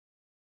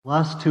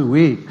Last 2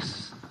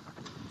 weeks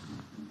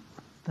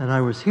that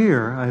I was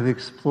here, I've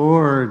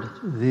explored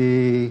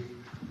the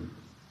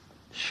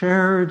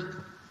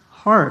shared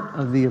heart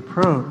of the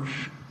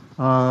approach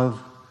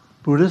of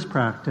Buddhist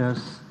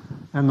practice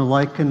and the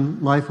life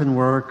and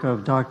work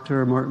of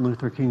Dr. Martin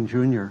Luther King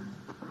Jr.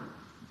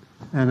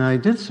 And I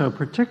did so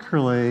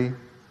particularly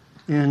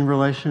in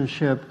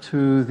relationship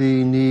to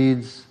the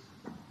needs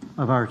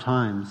of our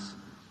times.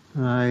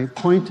 And I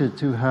pointed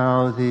to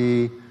how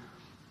the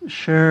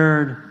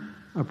shared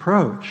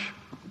approach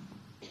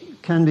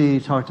can be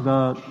talked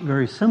about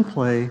very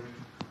simply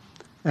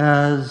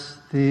as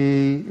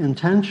the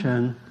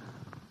intention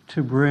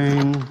to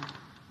bring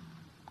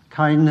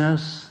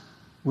kindness,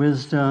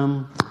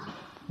 wisdom,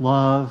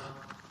 love,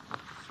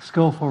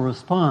 skillful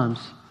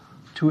response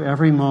to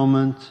every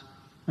moment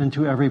and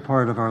to every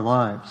part of our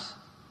lives.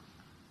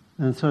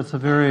 And so it's a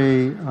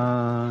very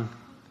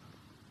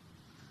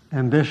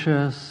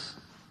ambitious,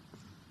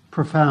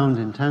 profound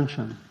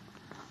intention,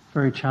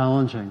 very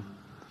challenging.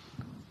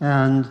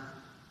 And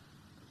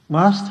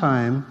last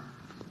time,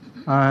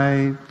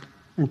 I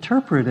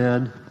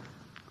interpreted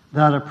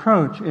that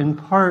approach in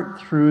part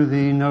through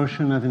the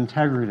notion of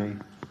integrity.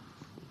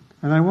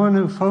 And I want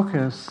to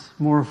focus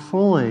more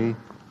fully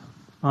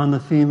on the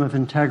theme of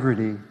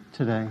integrity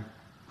today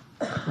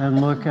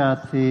and look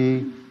at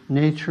the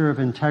nature of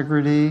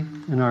integrity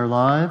in our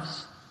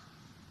lives,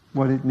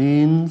 what it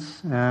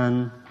means,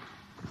 and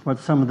what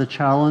some of the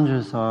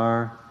challenges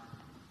are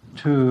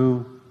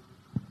to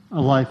a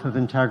life of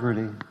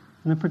integrity.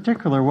 And in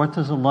particular, what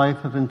does a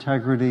life of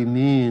integrity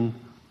mean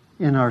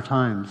in our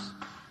times?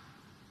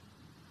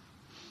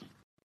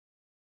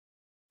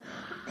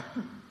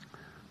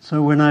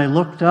 So when I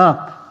looked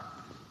up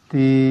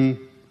the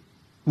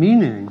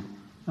meaning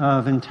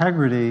of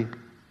integrity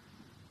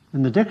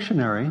in the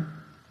dictionary,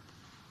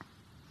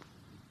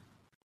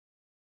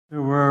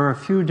 there were a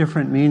few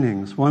different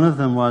meanings. One of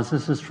them was,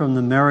 this is from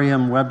the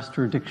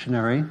Merriam-Webster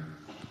Dictionary,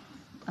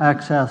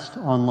 accessed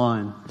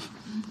online.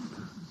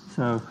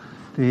 So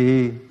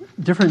the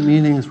different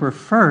meanings were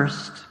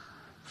first,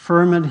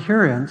 firm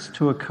adherence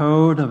to a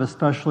code of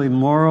especially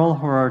moral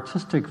or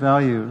artistic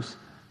values,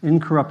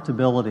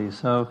 incorruptibility,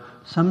 so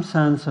some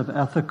sense of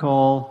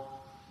ethical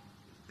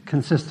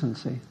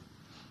consistency.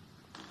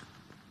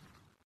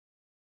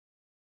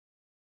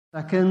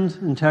 Second,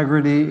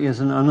 integrity is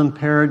an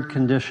unimpaired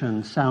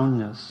condition,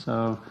 soundness,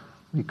 so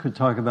we could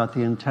talk about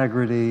the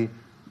integrity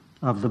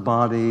of the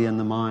body and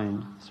the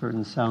mind,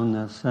 certain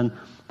soundness. And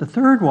the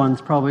third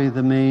one's probably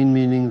the main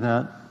meaning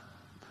that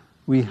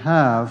we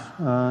have,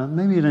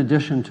 maybe in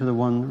addition to the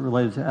one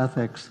related to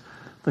ethics,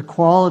 the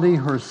quality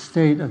or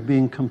state of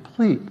being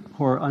complete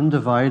or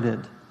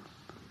undivided.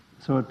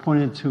 So it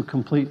pointed to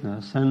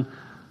completeness. And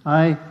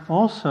I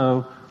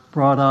also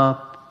brought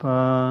up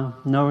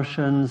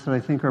notions that I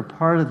think are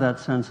part of that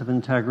sense of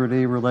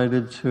integrity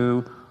related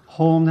to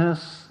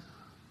wholeness,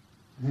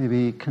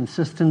 maybe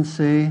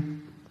consistency,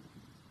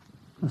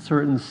 a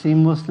certain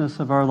seamlessness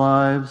of our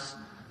lives.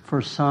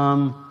 For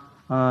some,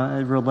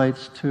 it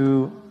relates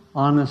to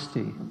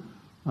honesty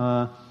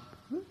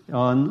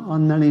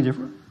on many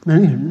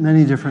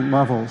different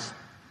levels.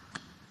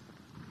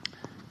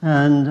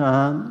 And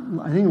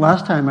I think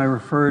last time I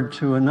referred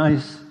to a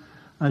nice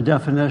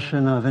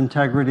definition of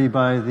integrity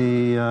by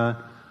the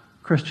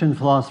Christian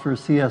philosopher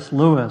C.S.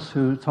 Lewis,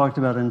 who talked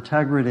about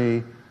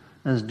integrity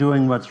as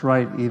doing what's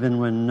right even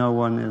when no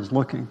one is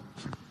looking.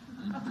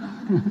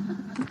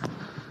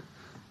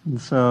 And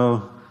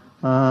so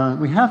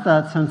we have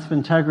that sense of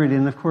integrity,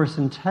 and of course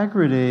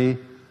integrity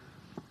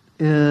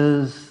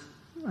is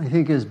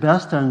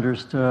best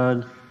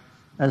understood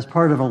as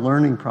part of a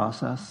learning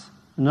process.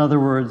 In other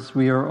words,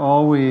 we are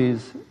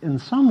always, in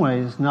some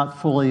ways,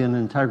 not fully in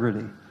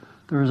integrity.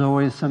 There is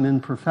always some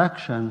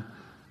imperfection,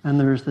 and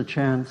there's the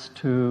chance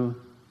to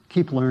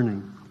keep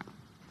learning,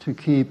 to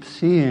keep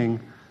seeing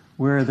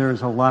where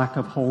there's a lack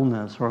of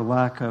wholeness or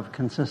lack of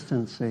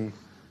consistency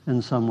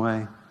in some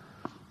way.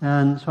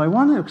 And so I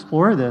want to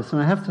explore this,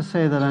 and I have to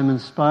say that I'm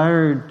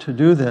inspired to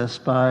do this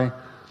by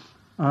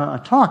a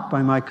talk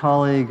by my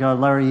colleague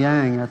Larry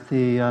Yang at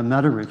the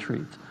Metta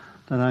Retreat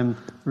that I'm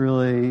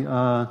really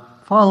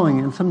following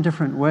in some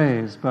different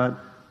ways, but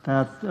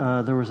that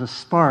there was a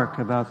spark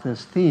about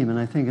this theme, and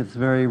I think it's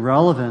very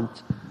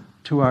relevant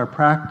to our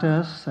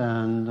practice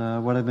and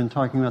what I've been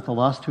talking about the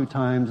last 2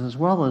 times, as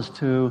well as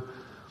to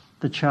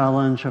the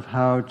challenge of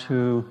how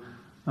to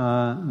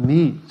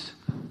meet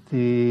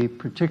the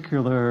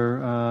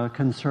particular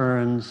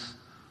concerns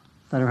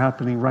that are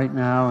happening right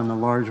now and the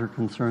larger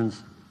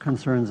concerns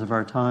of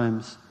our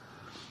times.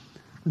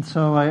 And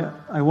so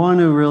I want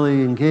to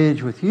really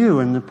engage with you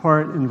and in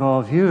part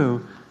involve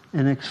you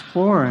in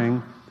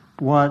exploring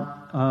what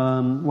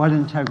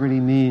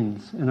integrity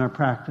means in our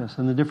practice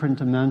and the different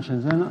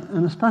dimensions,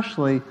 and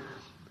especially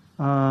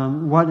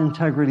what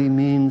integrity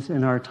means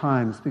in our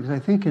times, because I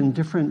think in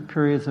different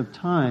periods of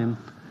time,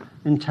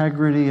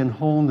 integrity and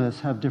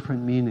wholeness have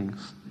different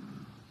meanings.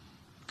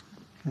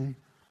 Okay.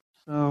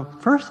 So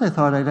first I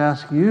thought I'd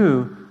ask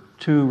you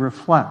to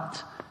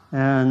reflect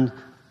and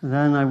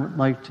then I would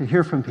like to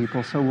hear from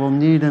people. So we'll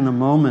need in a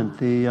moment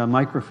the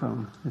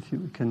microphone, if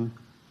you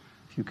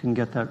can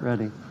get that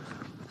ready.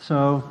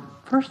 So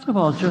first of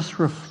all, just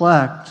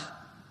reflect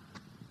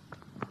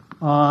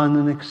on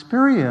an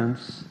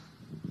experience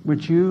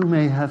which you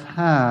may have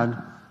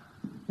had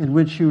in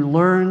which you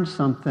learned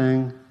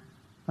something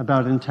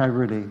about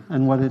integrity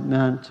and what it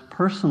meant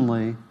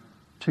personally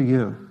to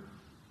you.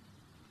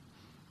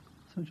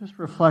 So just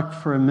reflect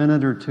for a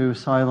minute or two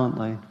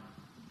silently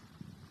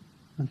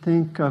and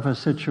think of a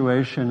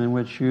situation in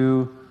which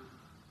you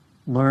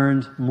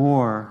learned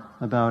more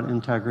about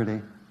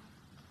integrity.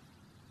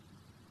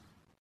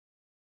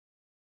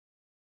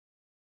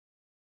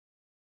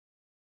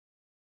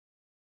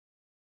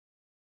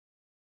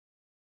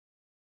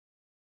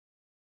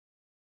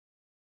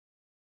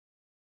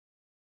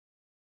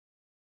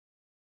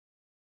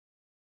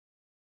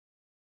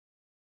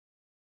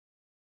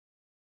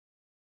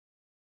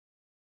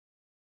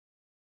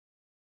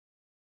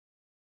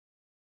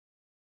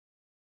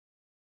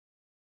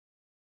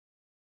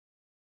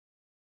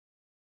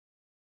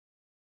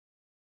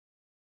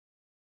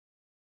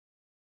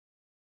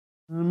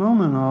 In a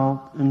moment,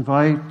 I'll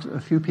invite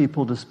a few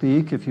people to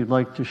speak if you'd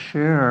like to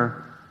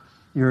share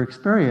your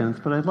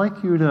experience, but I'd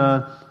like you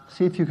to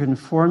see if you can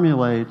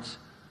formulate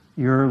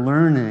your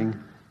learning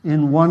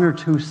in 1 or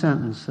 2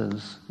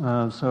 sentences,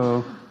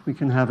 so we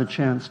can have a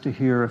chance to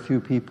hear a few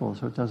people,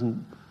 so it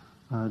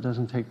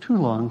doesn't take too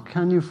long.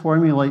 Can you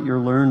formulate your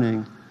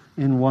learning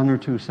in 1 or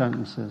 2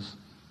 sentences?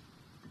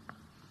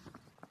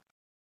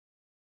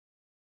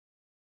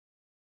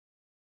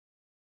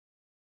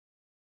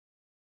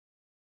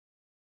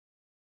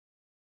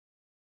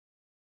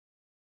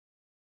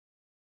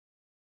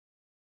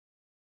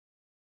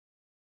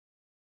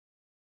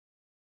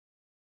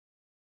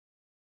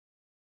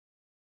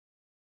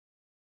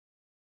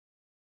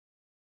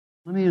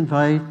 Let me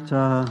invite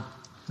a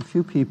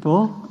few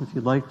people. If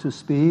you'd like to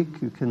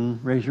speak, you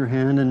can raise your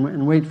hand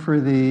and wait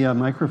for the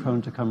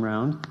microphone to come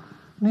around.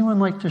 Anyone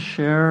like to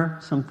share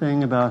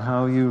something about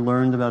how you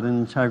learned about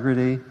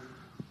integrity?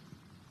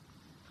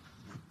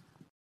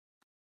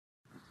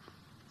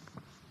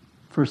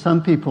 For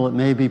some people, it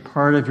may be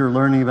part of your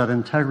learning about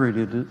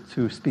integrity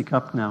to speak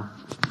up now,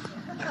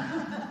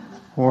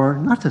 or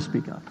not to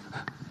speak up.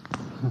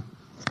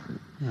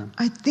 Yeah.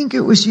 I think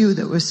it was you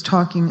that was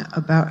talking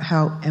about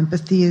how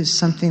empathy is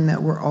something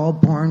that we're all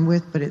born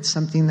with, but it's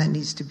something that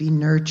needs to be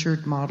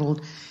nurtured,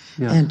 modeled,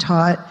 and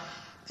taught.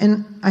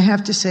 And I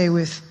have to say,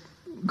 with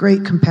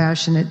great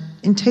compassion,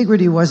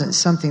 integrity wasn't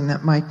something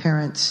that my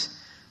parents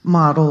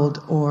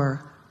modeled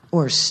or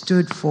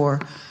stood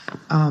for.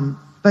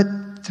 But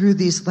through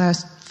these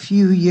last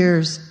few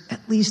years,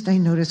 at least I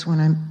notice when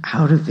I'm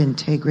out of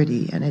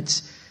integrity, and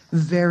it's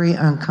very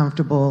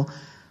uncomfortable,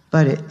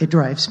 but it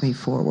drives me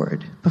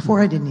forward. Before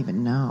I didn't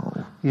even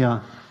know.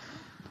 Yeah.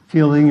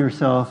 Feeling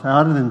yourself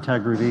out of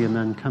integrity and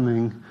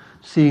then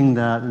seeing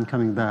that and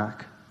coming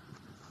back.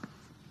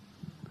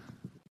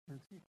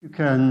 You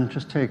can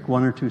just take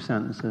 1 or 2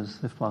 sentences,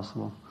 if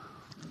possible.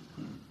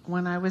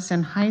 When I was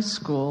in high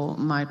school,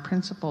 my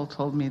principal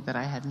told me that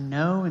I had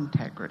no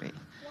integrity.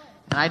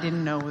 And I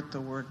didn't know what the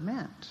word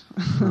meant.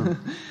 Oh.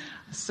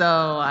 So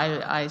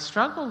I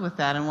struggled with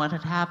that, and what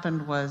had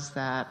happened was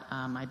that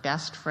my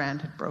best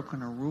friend had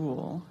broken a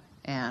rule,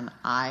 and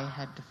I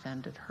had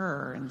defended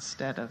her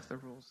instead of the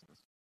rules of the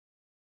school.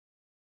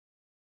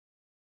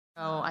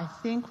 So I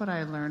think what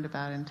I learned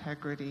about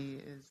integrity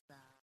is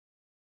that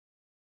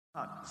it's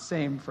not the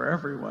same for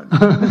everyone.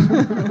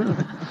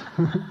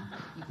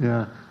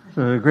 Yeah,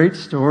 so a great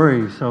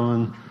story,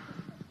 someone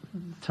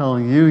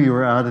telling you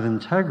were out of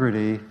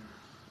integrity,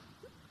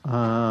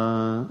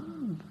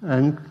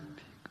 and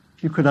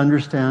you could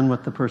understand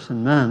what the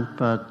person meant,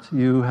 but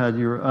you had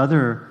your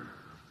other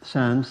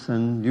sense,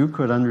 and you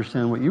could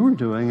understand what you were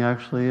doing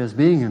actually as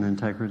being in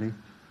integrity,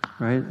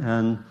 right?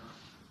 And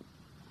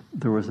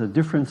there was a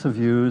difference of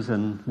views,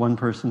 and one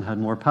person had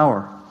more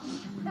power.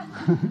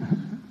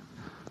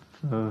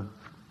 So,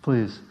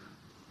 please.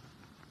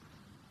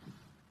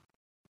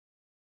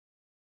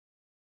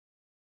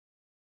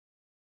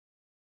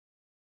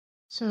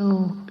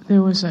 So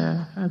there was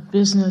a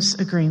business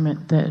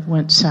agreement that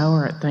went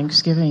sour at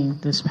Thanksgiving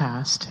this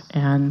past,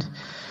 and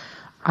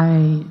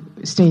I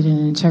stayed in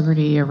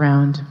integrity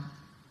around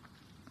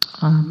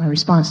my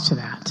response to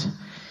that.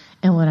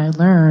 And what I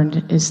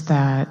learned is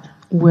that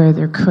where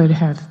there could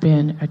have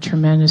been a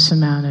tremendous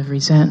amount of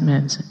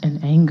resentment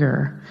and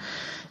anger,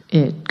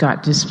 it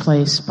got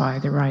displaced by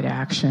the right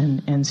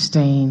action and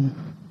staying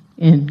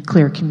in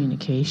clear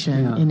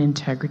communication, in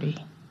integrity.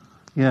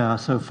 Yeah,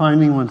 so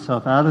finding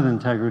oneself out of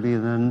integrity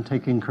and then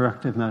taking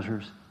corrective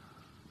measures.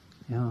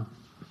 Yeah,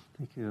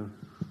 thank you.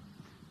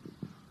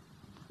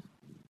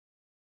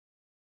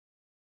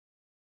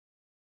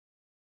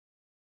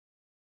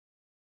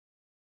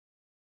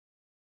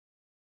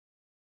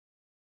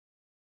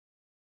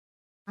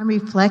 I'm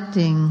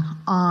reflecting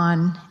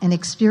on an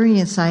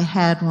experience I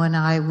had when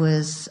I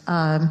was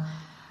a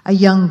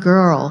young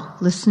girl,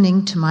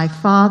 listening to my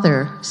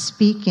father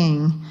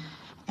speaking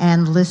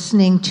and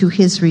listening to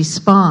his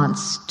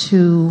response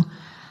to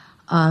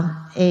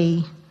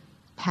a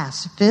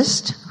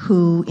pacifist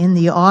who, in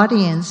the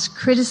audience,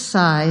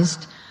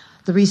 criticized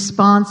the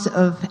response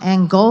of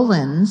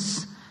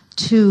Angolans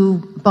to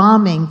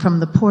bombing from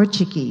the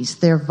Portuguese,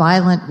 their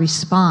violent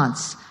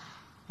response.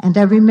 And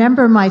I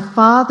remember my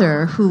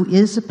father, who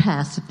is a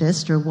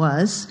pacifist, or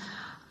was,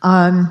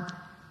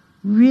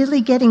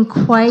 really getting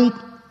quite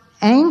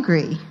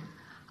angry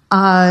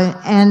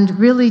and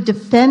really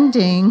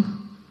defending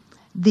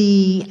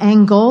the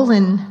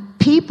Angolan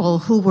people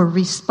who were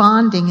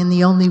responding in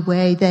the only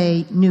way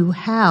they knew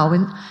how.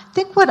 And I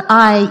think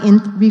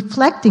in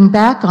reflecting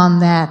back on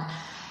that,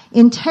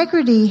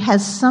 integrity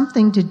has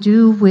something to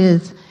do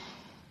with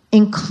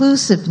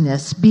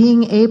inclusiveness,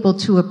 being able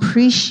to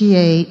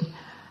appreciate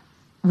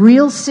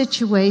real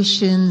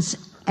situations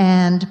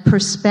and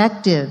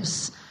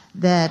perspectives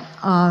that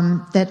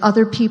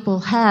other people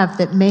have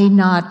that may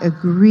not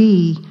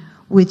agree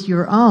with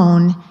your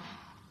own,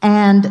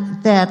 and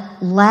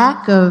that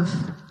lack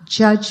of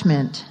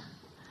judgment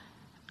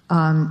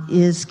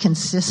is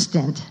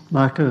consistent.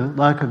 Lack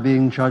of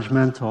being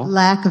judgmental.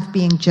 Lack of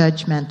being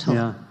judgmental.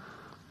 Yeah,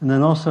 and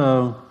then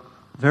also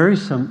very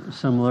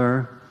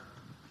similar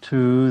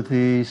to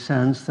the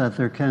sense that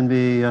there can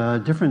be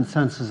different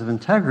senses of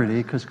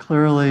integrity, because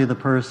clearly the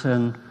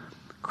person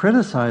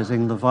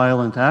criticizing the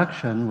violent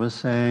action was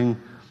saying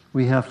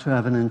we have to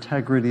have an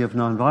integrity of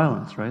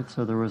nonviolence, right?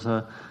 So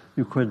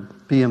you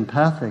could be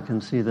empathic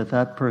and see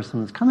that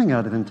person was coming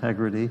out of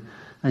integrity,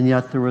 and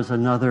yet there was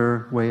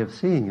another way of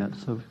seeing it.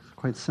 So it's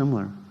quite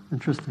similar.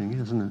 Interesting,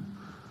 isn't it?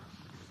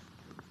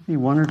 Maybe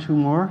one or two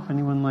more, if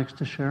anyone likes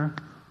to share.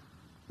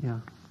 Yeah,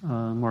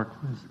 Mark,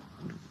 please.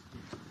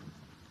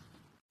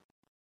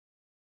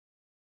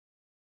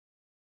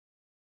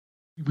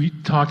 We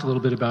talked a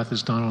little bit about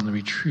this, Don, on the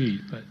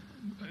retreat, but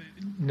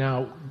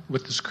now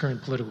with this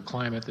current political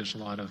climate, there's a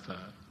lot of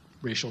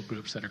racial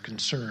groups that are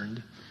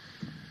concerned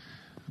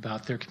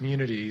about their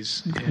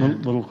communities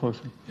and little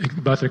closer.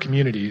 About their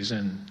communities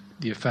and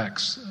the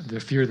effects, the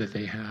fear that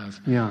they have.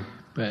 Yeah.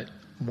 But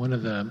one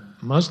of the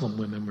Muslim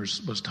women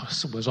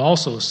was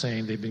also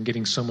saying they've been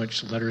getting so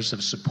much letters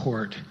of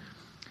support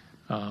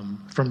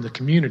from the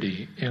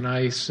community, and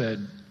I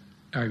said,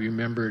 I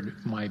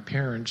remembered my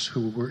parents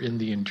who were in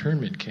the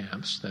internment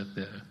camps that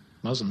the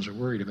Muslims are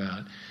worried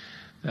about,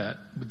 that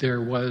there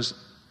was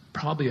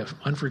probably an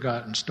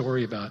unforgotten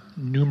story about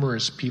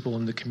numerous people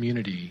in the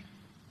community,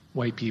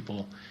 white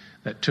people,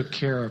 that took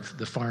care of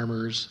the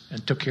farmers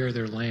and took care of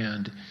their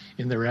land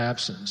in their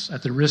absence,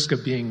 at the risk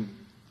of being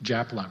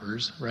Jap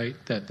lovers, right?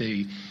 That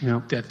they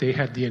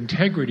had the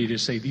integrity to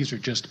say, these are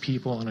just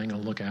people and I'm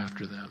going to look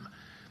after them.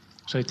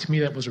 So to me,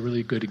 that was a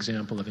really good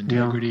example of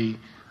integrity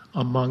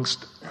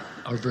amongst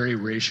a very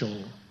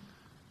racially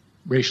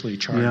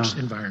charged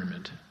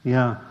environment.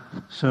 Yeah.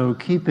 So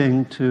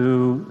keeping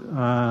to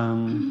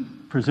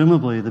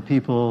presumably the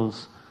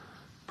people's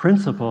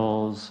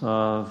principles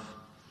of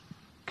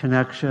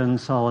connection,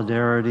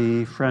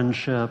 solidarity,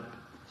 friendship,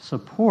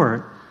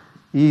 support,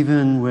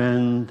 even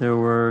when there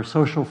were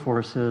social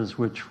forces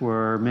which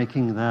were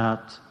making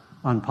that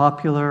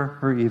unpopular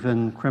or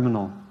even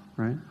criminal,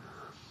 right?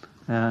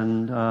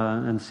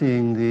 And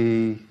seeing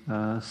the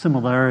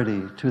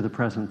similarity to the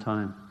present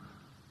time.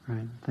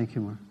 Right. Thank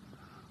you, Mark.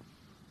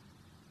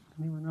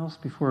 Anyone else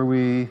before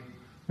we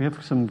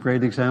have some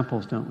great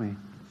examples, don't we?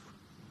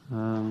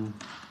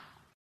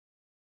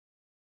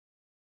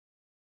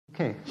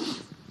 Okay.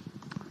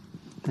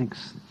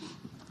 Thanks.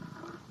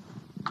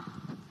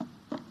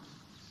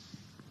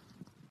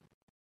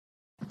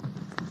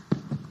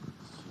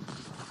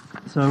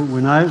 So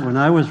when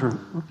I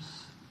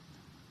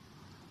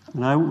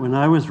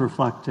was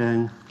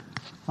reflecting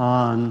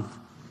on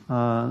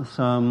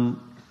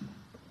some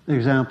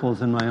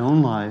examples in my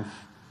own life,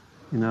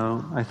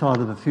 I thought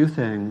of a few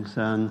things,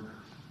 and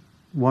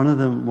one of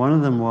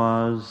them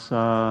was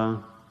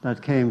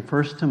that came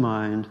first to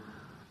mind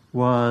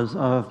was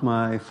of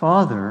my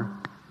father,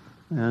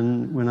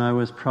 and when I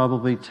was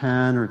probably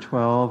 10 or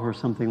 12 or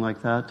something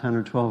like that, 10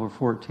 or 12 or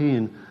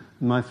 14,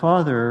 my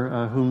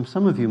father, whom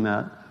some of you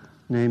met,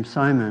 named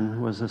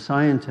Simon, was a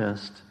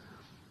scientist,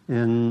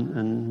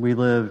 and we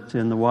lived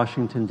in the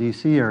Washington,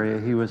 D.C.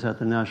 area. He was at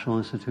the National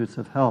Institutes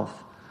of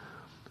Health.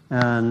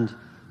 And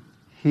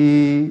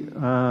he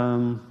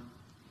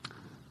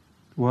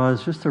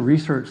was just a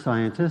research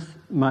scientist.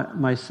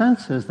 My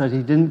sense is that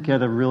he didn't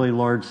get a really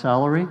large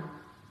salary.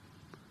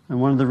 And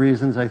one of the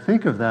reasons I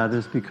think of that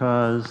is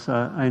because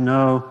I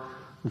know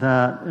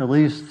that at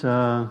least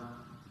for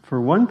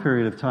one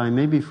period of time,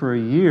 maybe for a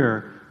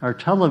year, our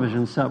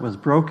television set was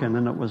broken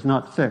and it was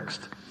not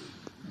fixed.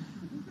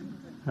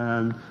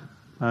 And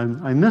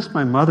I miss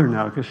my mother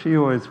now because she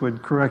always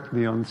would correct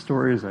me on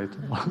stories I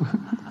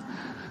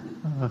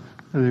tell.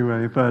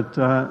 Anyway, but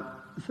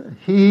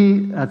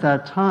he, at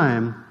that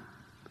time,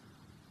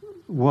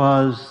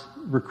 was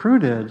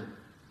recruited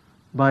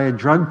by a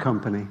drug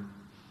company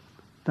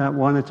that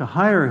wanted to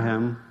hire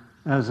him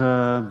as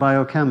a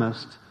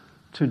biochemist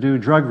to do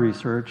drug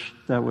research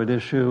that would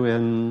issue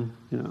in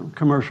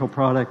commercial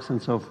products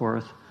and so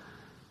forth.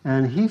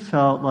 And he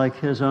felt like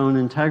his own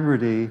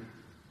integrity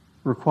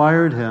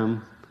required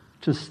him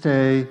to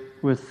stay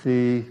with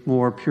the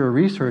more pure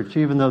research,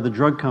 even though the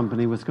drug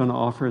company was going to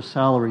offer his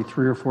salary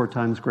 3 or 4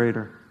 times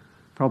greater,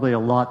 probably a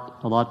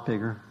lot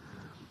bigger.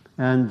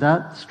 And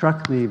that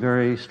struck me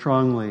very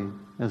strongly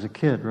as a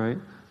kid, right?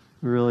 It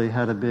really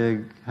had a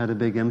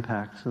big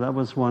impact. So that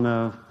was one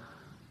of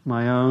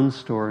my own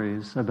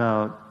stories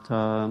about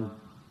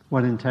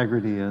what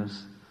integrity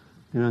is.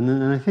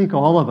 And I think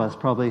all of us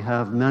probably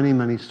have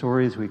many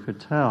stories we could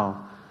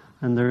tell.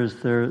 And there's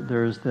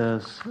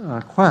this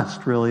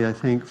quest, really, I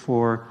think,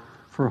 for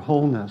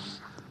wholeness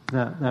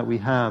that we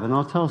have. And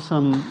I'll tell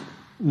some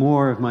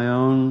more of my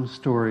own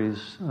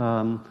stories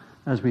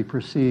as we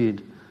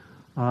proceed.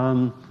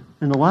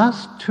 In the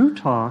last 2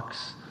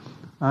 talks,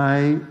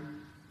 I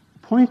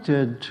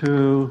pointed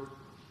to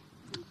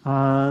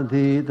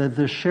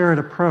the shared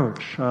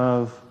approach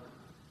of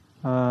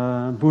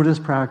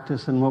Buddhist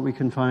practice and what we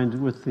can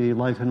find with the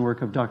life and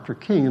work of Dr.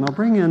 King. And I'll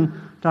bring in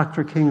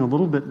Dr. King a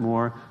little bit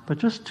more, but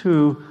just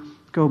to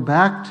go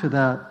back to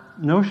that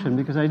notion,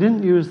 because I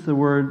didn't use the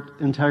word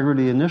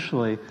integrity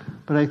initially,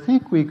 but I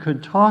think we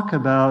could talk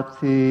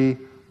about the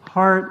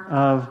heart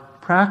of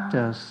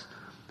practice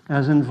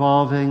as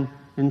involving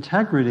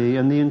integrity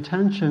and the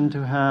intention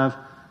to have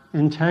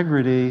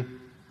integrity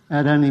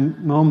at any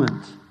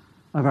moment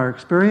of our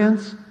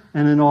experience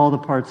and in all the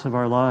parts of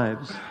our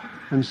lives.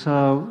 And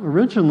so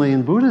originally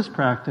in Buddhist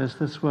practice,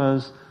 this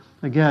was,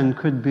 again,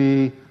 could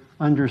be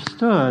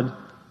understood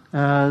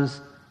as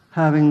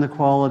having the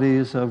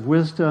qualities of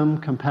wisdom,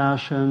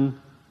 compassion,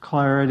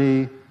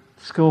 clarity,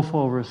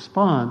 skillful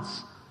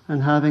response,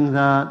 and having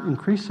that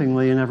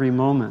increasingly in every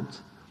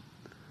moment.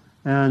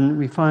 And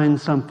we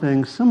find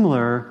something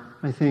similar,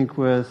 I think,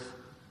 with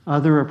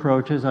other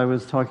approaches. I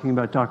was talking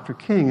about Dr.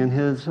 King, and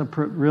his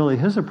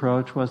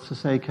approach was to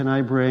say, can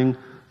I bring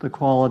the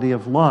quality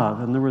of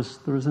love? And there was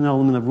an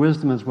element of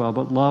wisdom as well,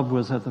 but love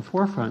was at the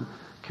forefront.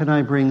 Can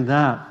I bring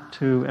that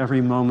to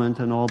every moment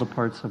and all the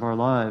parts of our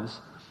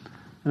lives?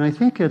 And I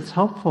think it's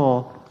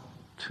helpful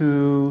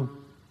to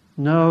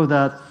know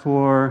that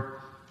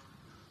for,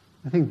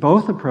 I think,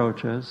 both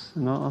approaches,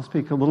 and I'll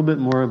speak a little bit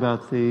more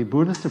about the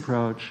Buddhist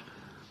approach,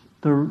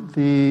 the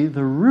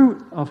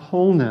root of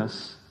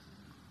wholeness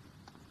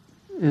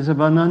is of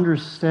an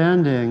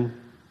understanding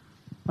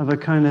of a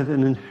kind of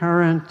an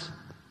inherent,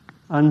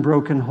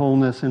 unbroken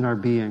wholeness in our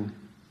being.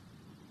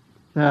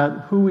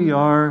 That who we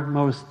are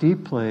most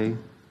deeply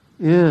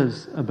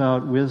is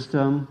about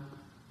wisdom,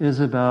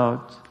 is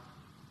about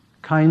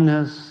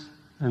kindness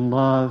and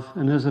love,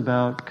 and is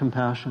about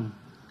compassion.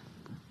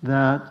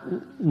 That,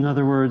 in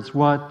other words,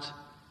 what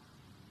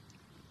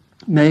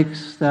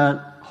makes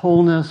that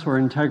wholeness or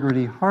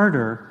integrity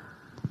harder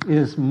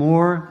is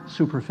more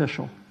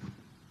superficial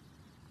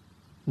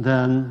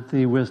than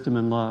the wisdom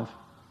and love.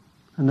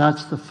 And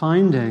that's the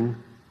finding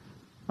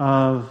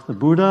of the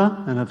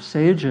Buddha and of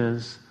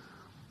sages,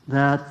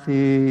 that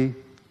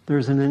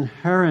there's an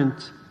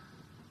inherent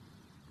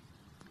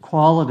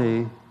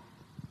quality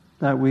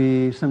that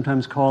we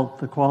sometimes call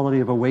the quality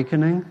of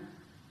awakening.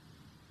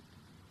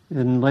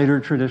 In later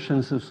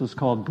traditions, this was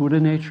called Buddha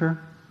nature.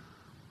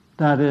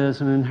 That is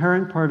an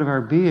inherent part of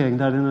our being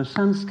that, in a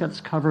sense, gets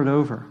covered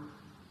over.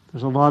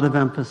 There's a lot of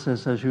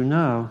emphasis, as you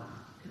know,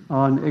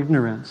 on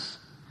ignorance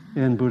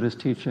in Buddhist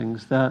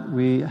teachings, that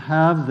we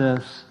have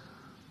this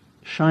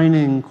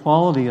shining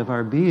quality of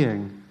our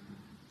being,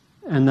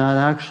 and that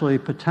actually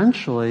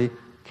potentially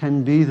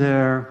can be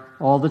there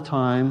all the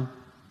time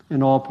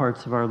in all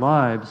parts of our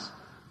lives,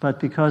 but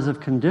because of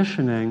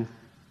conditioning,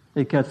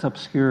 it gets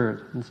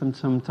obscured. And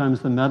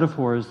sometimes the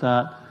metaphor is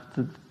that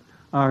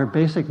our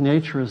basic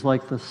nature is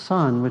like the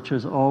sun, which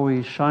is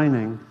always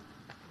shining,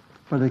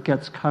 but it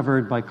gets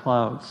covered by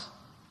clouds.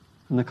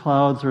 And the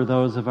clouds are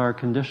those of our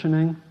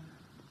conditioning,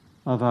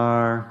 of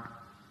our,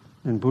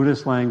 in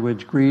Buddhist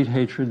language, greed,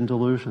 hatred, and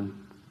delusion.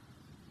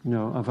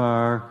 Of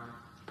our,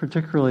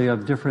 particularly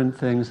of different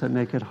things that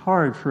make it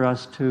hard for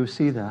us to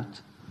see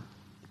that.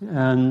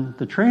 And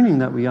the training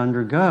that we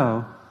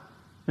undergo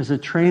is a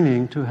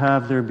training to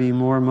have there be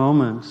more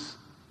moments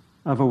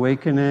of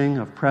awakening,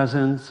 of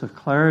presence, of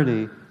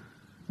clarity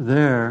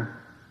there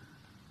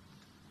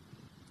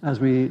as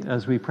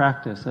we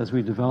practice, as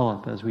we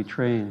develop, as we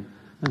train.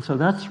 And so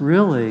that's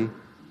really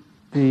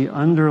the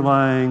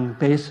underlying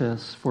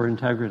basis for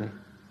integrity.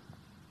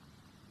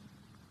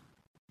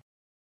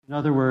 In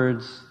other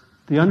words,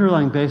 the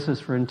underlying basis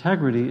for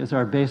integrity is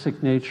our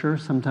basic nature,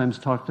 sometimes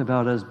talked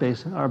about as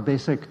our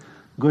basic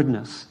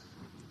goodness,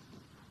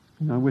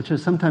 which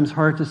is sometimes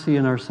hard to see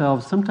in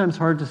ourselves, sometimes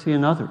hard to see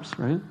in others,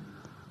 right?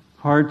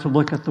 Hard to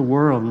look at the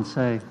world and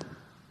say,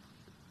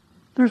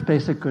 there's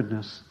basic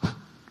goodness,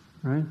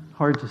 right?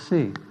 Hard to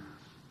see.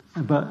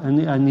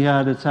 And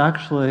yet it's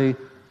actually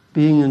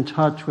being in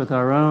touch with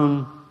our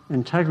own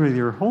integrity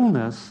or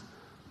wholeness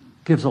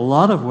gives a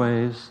lot of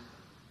ways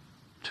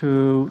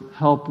to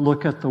help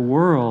look at the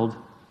world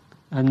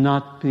and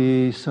not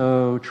be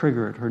so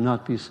triggered or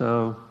not be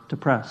so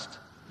depressed.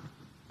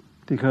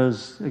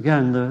 Because,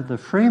 again, the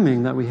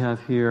framing that we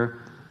have here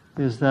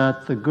is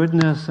that the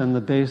goodness and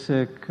the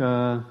basic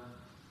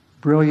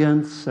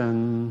brilliance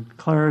and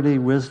clarity,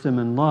 wisdom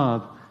and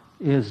love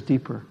is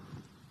deeper.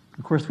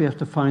 Of course, we have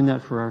to find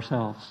that for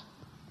ourselves.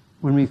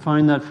 When we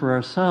find that for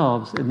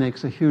ourselves, it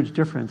makes a huge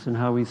difference in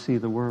how we see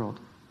the world.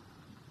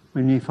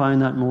 When we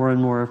find that more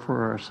and more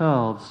for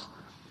ourselves,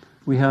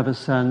 we have a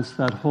sense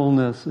that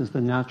wholeness is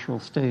the natural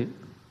state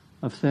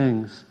of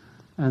things,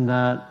 and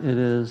that it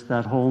is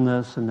that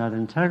wholeness and that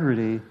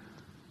integrity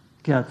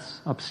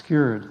gets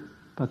obscured,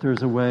 but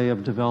there's a way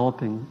of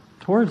developing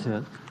towards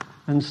it.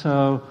 And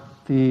so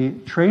the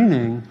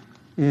training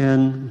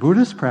in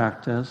Buddhist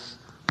practice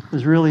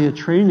is really a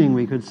training,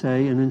 we could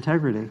say, in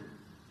integrity.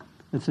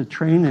 It's a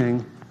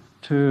training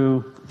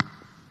to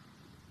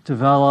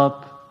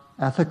develop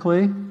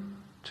ethically,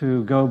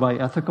 to go by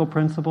ethical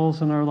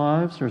principles in our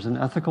lives. There's an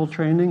ethical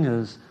training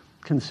is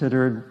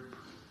considered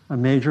a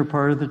major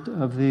part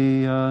of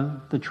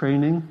the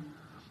training.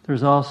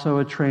 There's also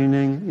a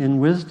training in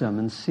wisdom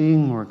and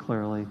seeing more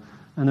clearly.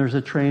 And there's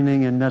a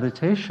training in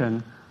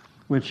meditation,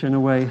 which in a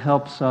way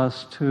helps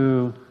us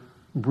to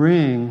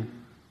bring,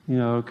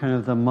 kind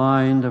of the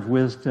mind of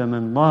wisdom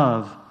and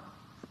love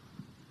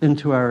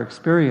into our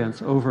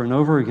experience over and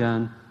over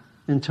again,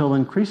 until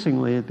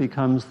increasingly it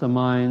becomes the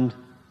mind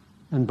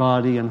and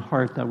body and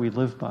heart that we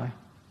live by.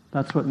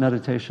 That's what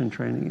meditation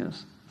training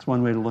is. It's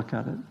one way to look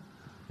at it.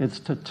 It's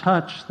to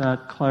touch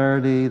that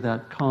clarity,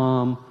 that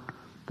calm,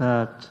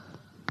 that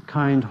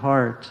kind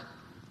heart,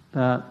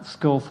 that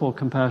skillful,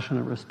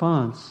 compassionate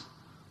response,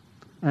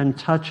 and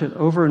touch it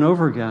over and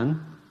over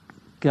again,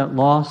 get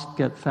lost,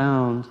 get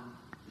found,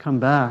 come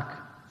back,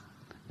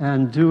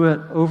 and do it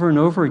over and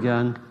over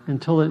again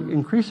until it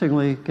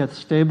increasingly gets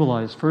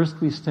stabilized.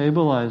 First, we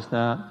stabilize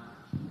that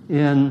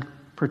in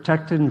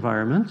protected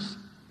environments,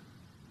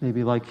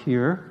 maybe like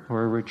here,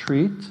 or a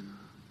retreat,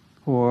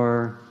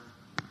 or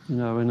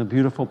in a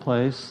beautiful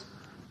place,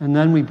 and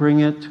then we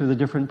bring it to the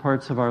different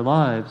parts of our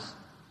lives,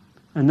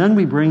 and then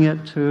we bring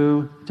it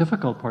to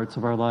difficult parts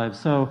of our lives.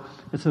 So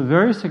it's a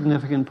very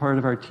significant part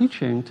of our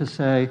teaching to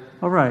say,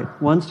 all right,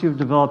 once you've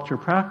developed your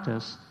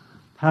practice,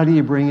 how do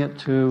you bring it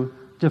to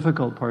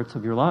difficult parts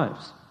of your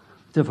lives?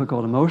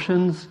 Difficult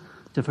emotions,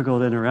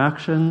 difficult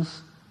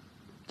interactions,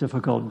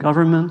 difficult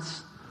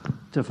governments,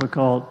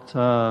 difficult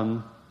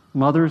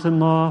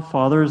mothers-in-law,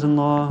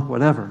 fathers-in-law,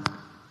 whatever.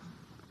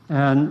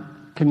 And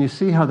can you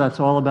see how that's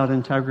all about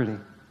integrity?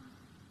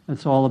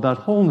 It's all about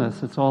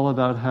wholeness. It's all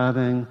about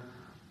having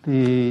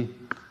the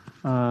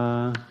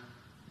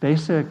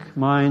basic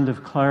mind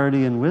of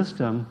clarity and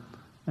wisdom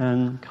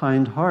and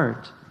kind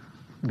heart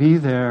be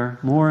there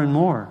more and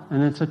more.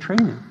 And it's a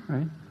training,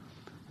 right?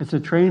 It's a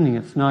training.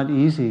 It's not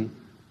easy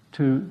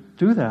to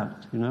do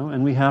that,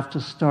 and we have to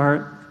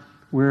start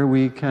where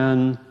we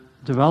can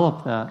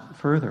develop that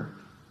further.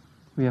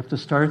 We have to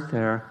start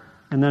there,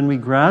 and then we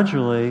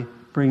gradually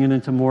bring it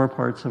into more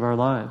parts of our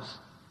lives.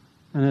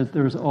 And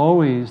there's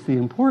always the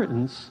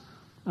importance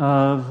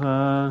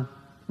of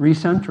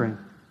recentering,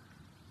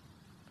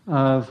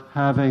 of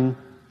having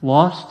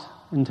lost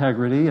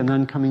integrity and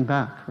then coming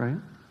back, right?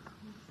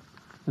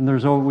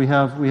 And we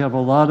have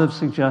a lot of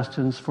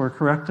suggestions for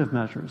corrective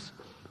measures.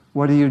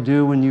 What do you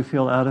do when you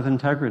feel out of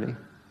integrity?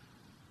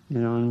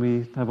 And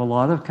we have a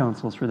lot of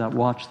counsels for that.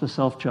 Watch the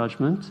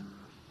self-judgment,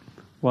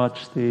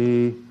 watch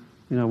the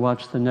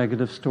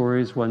negative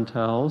stories one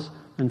tells,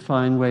 and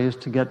find ways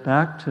to get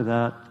back to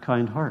that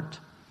kind heart,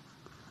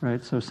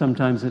 right? So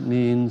sometimes it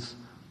means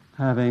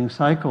having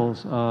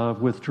cycles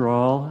of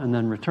withdrawal and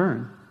then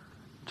return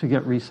to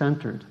get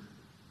recentered,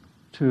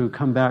 to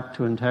come back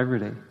to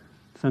integrity.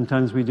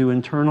 Sometimes we do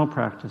internal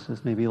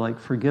practices, maybe like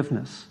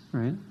forgiveness,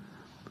 right?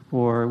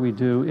 Or we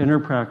do inner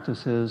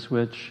practices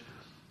which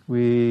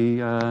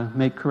we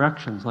make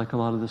corrections, like a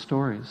lot of the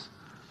stories.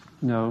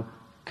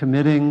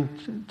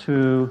 Committing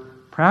to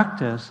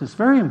practice is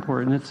very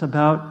important. It's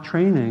about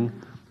training,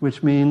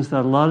 which means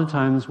that a lot of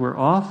times we're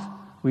off,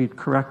 we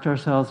correct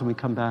ourselves, and we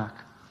come back.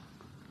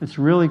 It's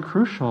really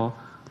crucial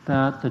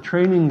that the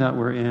training that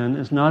we're in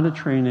is not a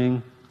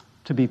training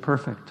to be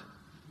perfect.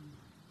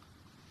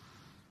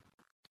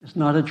 It's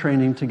not a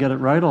training to get it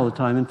right all the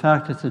time. In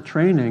fact, it's a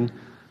training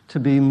to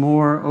be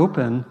more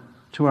open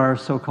to our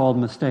so-called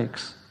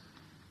mistakes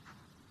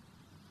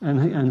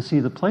and see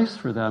the place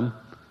for them,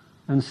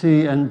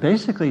 and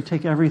basically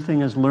take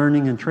everything as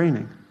learning and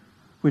training,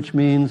 which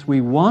means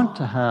we want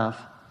to have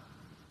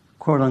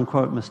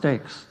quote-unquote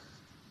mistakes.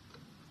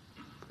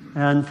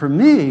 And for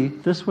me,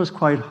 this was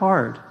quite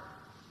hard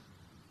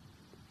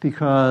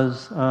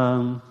because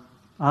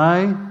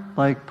I,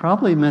 like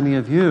probably many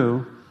of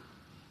you,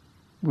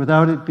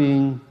 without it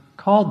being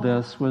called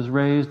this, was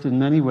raised in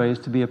many ways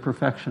to be a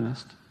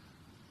perfectionist.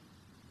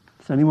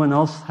 Does anyone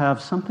else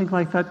have something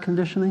like that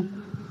conditioning?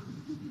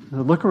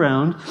 Look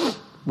around.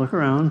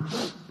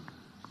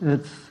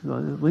 It's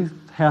at least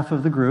half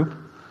of the group.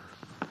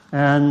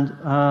 And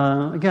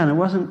again, it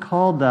wasn't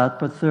called that,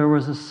 but there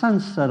was a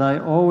sense that I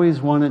always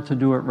wanted to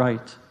do it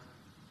right.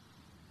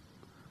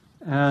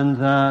 And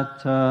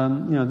that,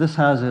 this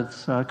has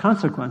its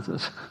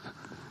consequences,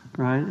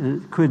 right?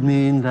 It could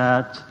mean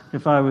that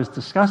if I was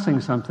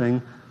discussing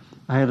something,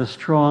 I had a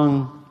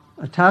strong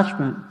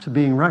attachment to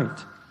being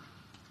right,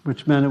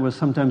 which meant it was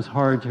sometimes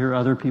hard to hear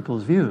other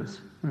people's views,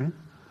 right?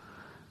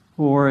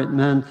 Or it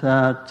meant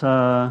that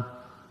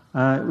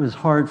it was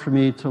hard for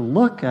me to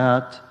look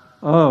at,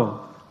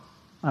 oh,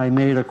 I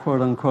made a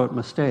quote-unquote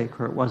mistake,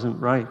 or it wasn't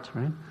right?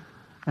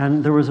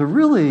 And there was a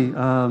really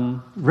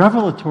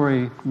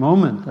revelatory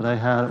moment that I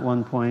had at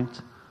one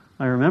point,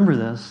 I remember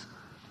this,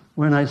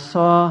 when I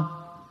saw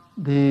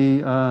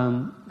the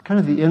kind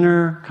of the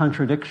inner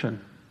contradiction.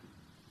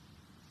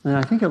 And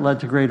I think it led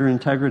to greater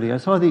integrity. I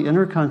saw the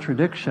inner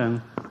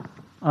contradiction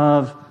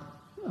of,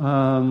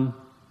 on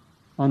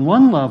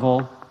one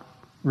level,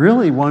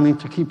 really wanting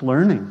to keep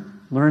learning.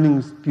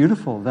 Learning's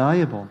beautiful,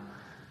 valuable.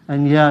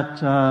 And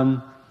yet,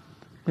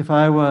 if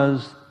I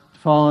was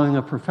following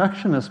a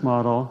perfectionist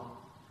model,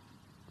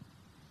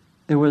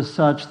 it was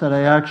such that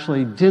I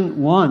actually didn't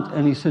want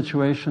any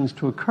situations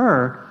to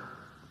occur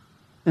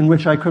in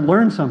which I could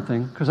learn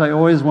something, because I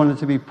always wanted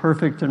to be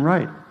perfect and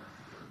right.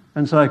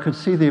 And so I could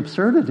see the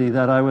absurdity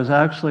that I was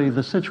actually,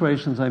 the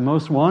situations I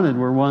most wanted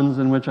were ones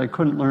in which I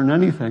couldn't learn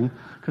anything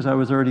because I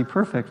was already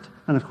perfect.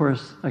 And of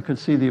course, I could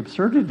see the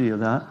absurdity of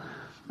that.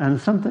 And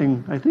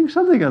I think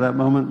something at that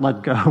moment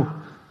let go.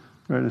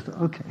 Right? I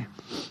thought, okay,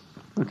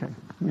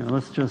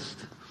 let's just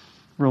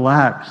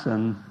relax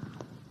and,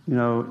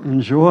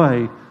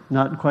 enjoy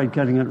not quite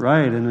getting it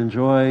right and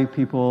enjoy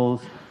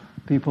people's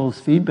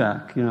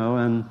feedback,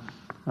 and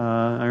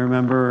I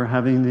remember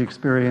having the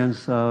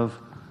experience of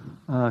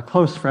a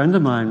close friend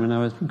of mine when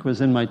I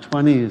was in my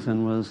 20s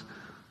and was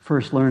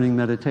first learning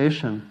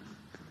meditation.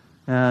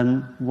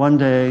 And one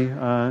day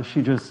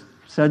she just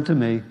said to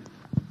me,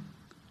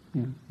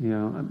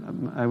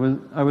 I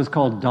was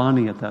called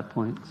Donnie at that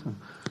point,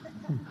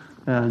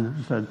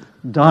 and said,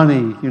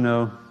 Donnie,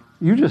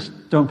 you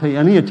just don't pay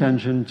any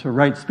attention to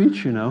right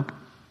speech,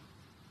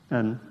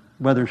 And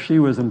whether she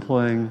was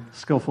employing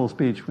skillful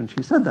speech when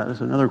she said that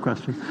is another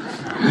question.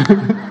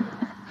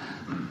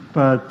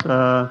 But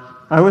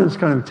I was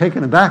kind of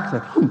taken aback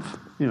that humph,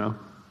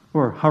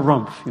 or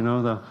harumph,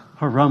 the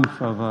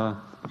harumph of a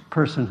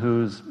person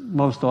who's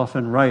most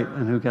often right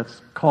and who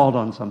gets called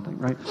on something,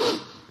 right?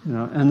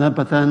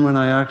 But then when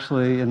I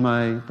actually, in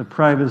the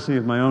privacy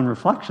of my own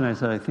reflection, I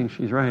said, I think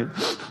she's right.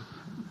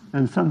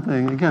 And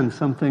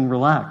something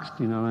relaxed,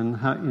 and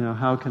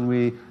how can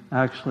we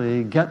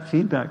actually get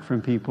feedback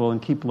from people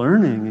and keep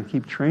learning and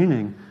keep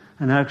training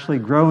and actually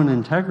grow in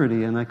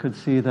integrity. And I could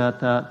see that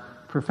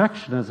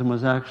perfectionism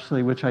was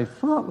actually, which I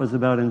thought was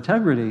about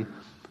integrity,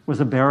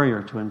 was a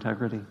barrier to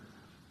integrity.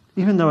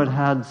 Even though it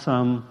had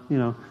some,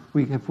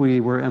 if we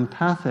were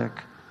empathic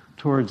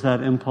towards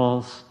that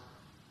impulse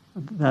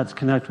that's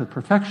connected with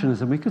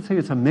perfectionism, we could say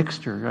it's a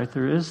mixture, right?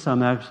 There is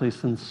some actually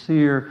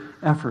sincere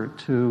effort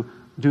to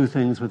do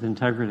things with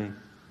integrity.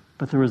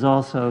 But there was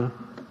also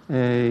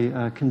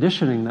a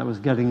conditioning that was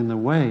getting in the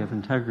way of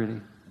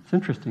integrity. It's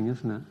interesting,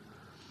 isn't it?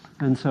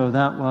 And so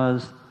that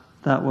was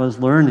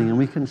learning, and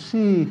we can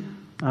see,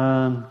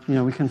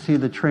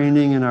 the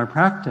training in our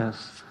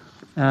practice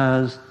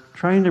as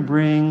trying to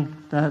bring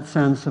that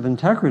sense of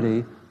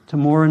integrity to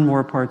more and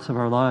more parts of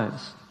our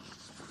lives,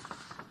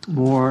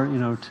 more,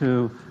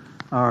 to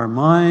our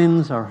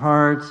minds, our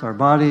hearts, our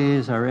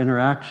bodies, our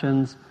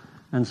interactions,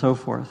 and so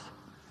forth.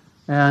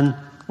 And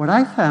what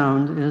I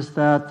found is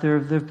that there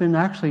have been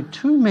actually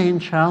two main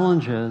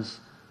challenges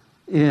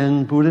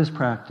in Buddhist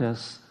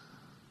practice,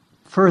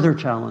 further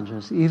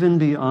challenges, even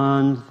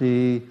beyond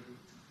the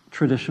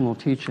traditional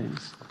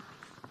teachings.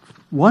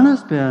 One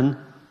has been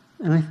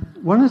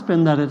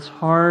that it's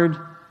hard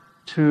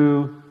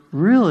to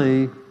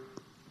really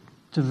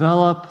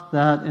develop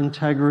that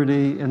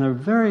integrity in a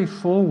very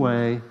full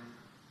way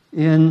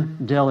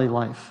in daily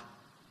life.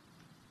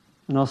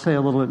 And I'll say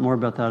a little bit more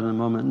about that in a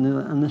moment.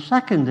 And the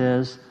second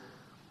is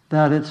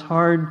that it's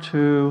hard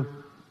to,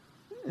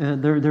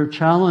 there are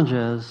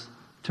challenges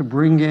to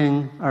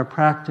bringing our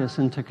practice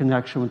into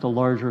connection with the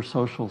larger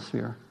social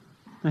sphere.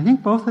 And I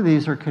think both of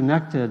these are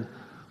connected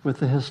with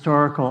the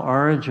historical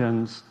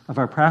origins of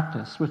our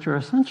practice, which are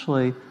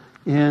essentially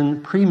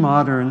in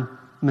pre-modern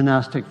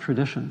monastic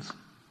traditions,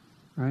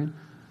 right?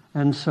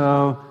 And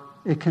so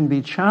it can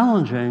be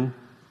challenging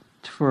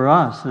for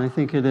us, and I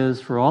think it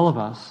is for all of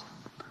us,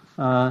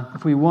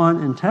 if we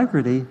want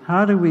integrity,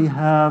 how do we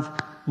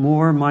have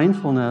more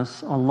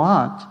mindfulness a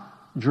lot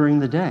during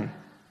the day,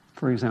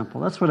 for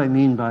example? That's what I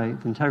mean by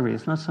integrity.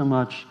 It's not so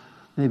much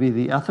maybe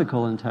the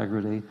ethical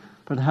integrity,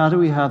 but how do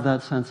we have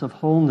that sense of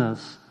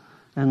wholeness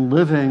and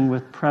living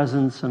with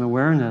presence and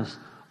awareness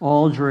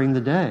all during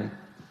the day?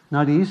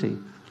 Not easy.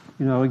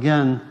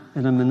 Again,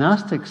 in a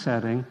monastic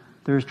setting,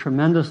 there's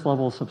tremendous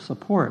levels of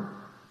support.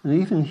 And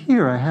even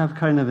here, I have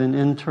kind of an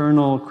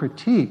internal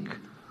critique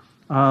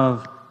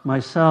of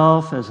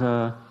myself as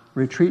a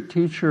retreat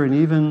teacher and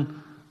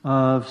even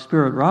of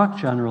Spirit Rock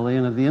generally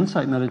and of the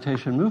Insight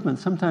Meditation movement.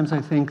 Sometimes I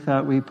think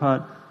that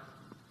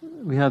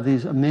we have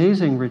these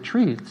amazing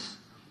retreats,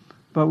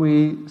 but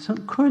we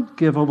could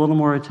give a little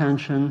more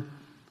attention,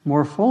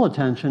 more full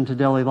attention to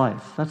daily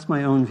life. That's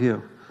my own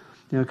view.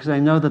 Because I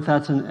know that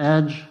that's an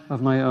edge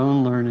of my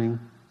own learning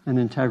and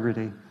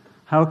integrity.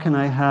 How can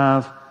I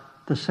have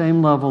the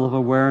same level of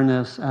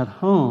awareness at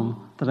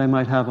home that I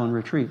might have on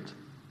retreat.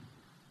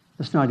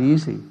 It's not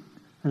easy.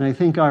 And I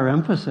think our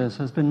emphasis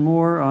has been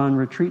more on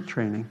retreat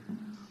training.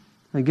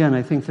 Again,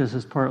 I think this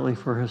is partly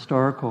for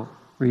historical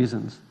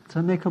reasons. Does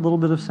that make a little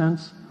bit of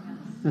sense?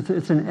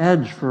 It's an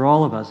edge for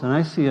all of us, and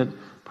I see it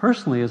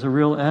personally as a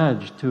real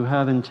edge to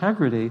have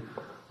integrity.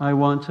 I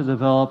want to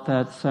develop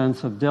that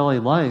sense of daily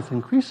life,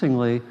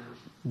 increasingly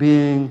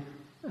being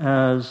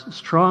as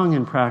strong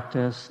in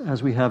practice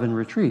as we have in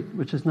retreat,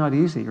 which is not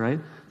easy, right?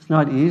 It's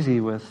not easy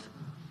with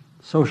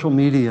social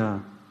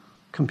media,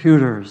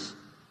 computers,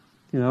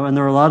 and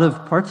there are a lot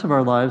of parts of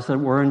our lives that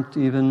weren't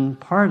even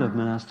part of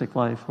monastic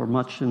life or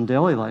much in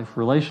daily life,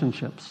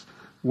 relationships,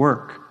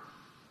 work,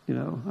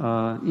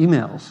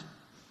 emails.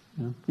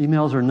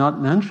 Emails are not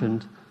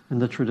mentioned in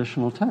the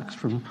traditional text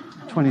from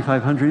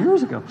 2,500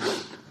 years ago.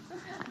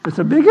 It's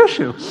a big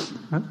issue.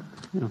 Right?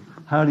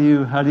 How do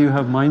you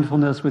have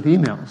mindfulness with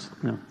emails?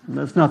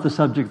 That's not the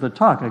subject of the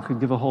talk. I could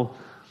give a whole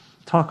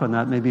talk on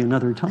that maybe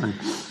another time.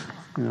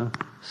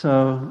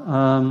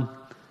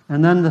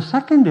 And then the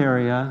second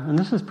area, and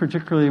this is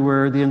particularly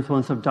where the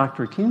influence of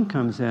Dr. King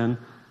comes in,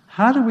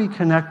 how do we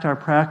connect our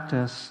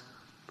practice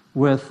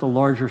with the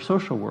larger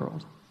social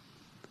world?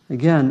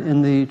 Again,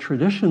 in the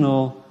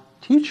traditional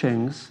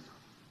teachings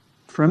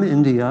from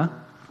India,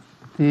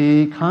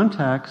 the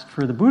context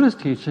for the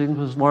Buddhist teaching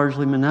was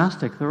largely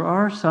monastic. There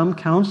are some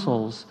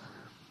counsels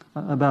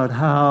about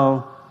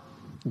how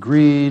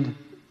greed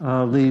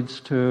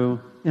leads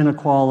to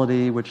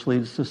inequality, which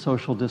leads to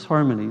social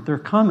disharmony. There are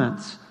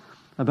comments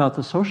about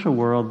the social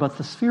world, but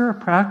the sphere of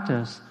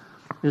practice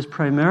is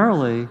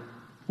primarily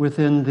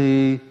within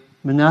the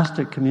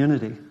monastic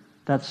community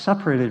that's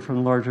separated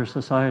from larger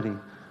society.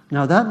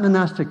 Now, that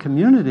monastic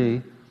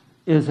community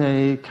is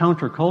a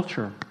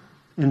counterculture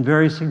in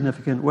very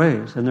significant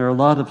ways, and there are a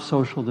lot of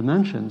social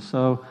dimensions,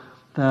 so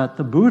that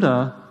the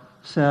Buddha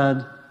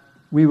said,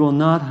 we will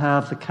not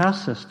have the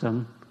caste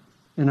system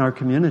in our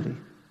community.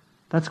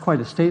 That's quite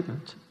a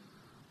statement.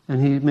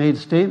 And he made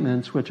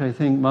statements which I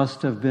think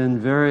must have been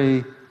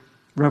very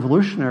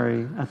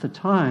revolutionary at the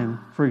time.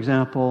 For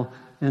example,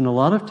 in a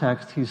lot of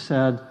texts, he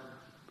said,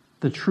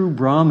 the true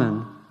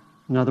Brahmin,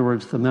 in other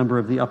words, the member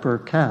of the upper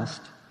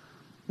caste,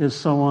 is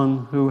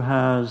someone who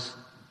has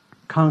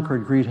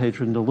conquered greed,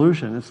 hatred, and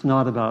delusion. It's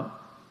not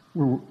about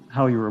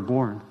how you were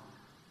born.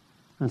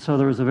 And so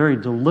there was a very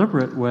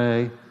deliberate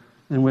way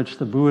in which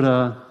the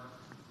Buddha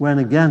went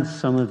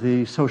against some of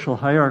the social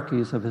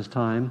hierarchies of his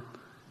time,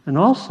 and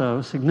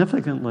also,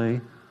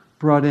 significantly,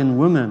 brought in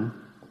women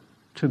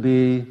to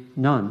be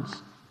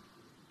nuns,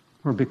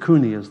 or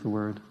bhikkhuni is the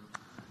word.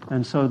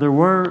 And so there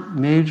were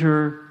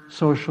major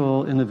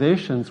social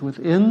innovations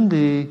within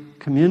the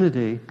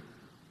community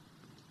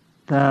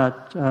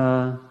that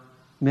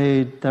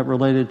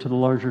related to the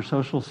larger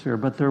social sphere,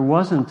 but there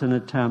wasn't an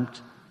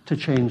attempt to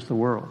change the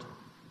world.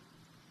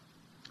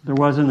 There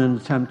wasn't an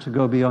attempt to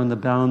go beyond the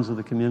bounds of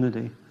the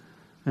community.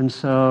 And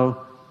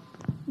so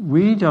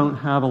we don't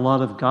have a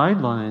lot of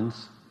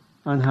guidelines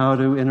on how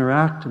to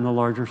interact in the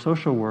larger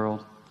social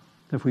world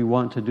if we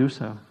want to do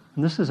so.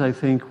 And this is, I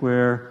think,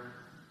 where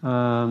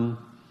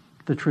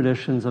the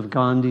traditions of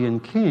Gandhi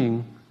and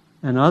King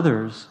and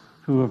others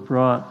who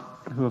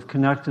have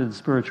connected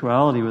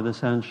spirituality with a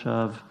sense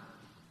of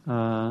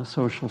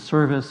social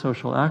service,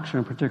 social action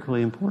are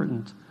particularly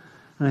important.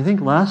 And I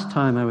think last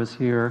time I was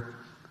here,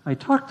 I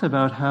talked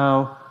about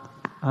how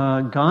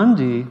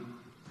Gandhi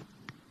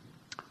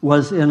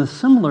was in a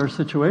similar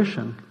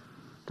situation.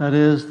 That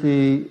is,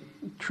 the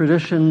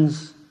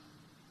traditions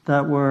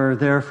that were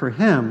there for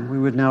him, we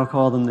would now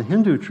call them the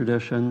Hindu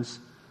traditions,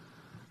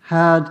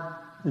 had,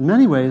 in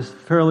many ways,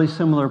 fairly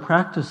similar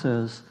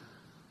practices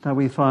that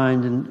we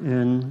find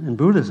in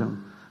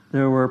Buddhism.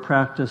 There were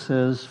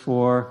practices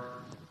for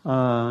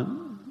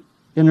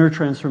inner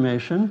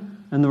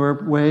transformation, and there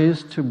were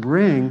ways to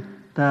bring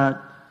that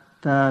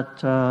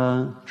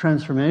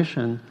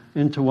transformation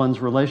into one's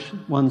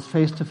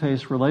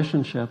face-to-face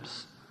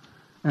relationships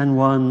and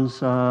one's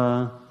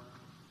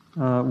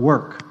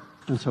work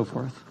and so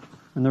forth.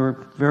 And there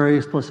were very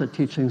explicit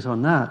teachings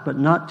on that, but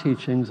not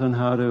teachings on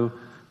how to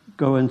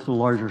go into the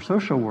larger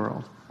social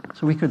world.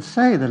 So we could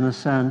say that, in a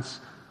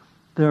sense,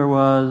 there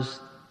was,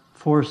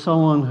 for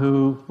someone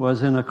who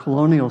was in a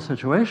colonial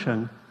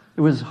situation,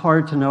 it was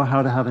hard to know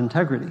how to have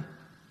integrity,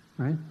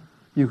 right?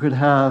 You could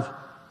have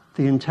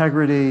the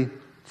integrity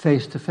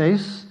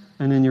face-to-face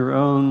and in your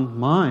own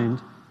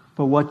mind,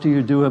 but what do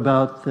you do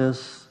about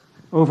this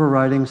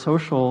overriding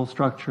social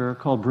structure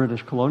called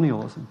British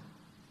colonialism?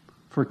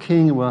 For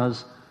King, it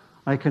was,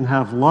 I can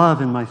have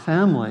love in my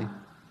family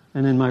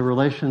and in my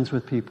relations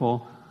with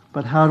people,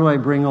 but how do I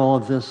bring all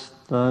of this,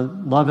 the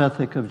love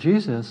ethic of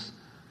Jesus,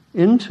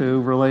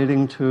 into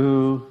relating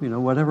to,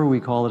 whatever we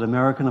call it,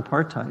 American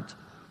apartheid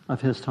of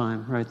his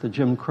time, right? The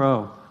Jim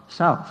Crow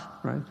South,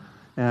 right?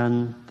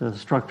 And the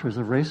structures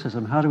of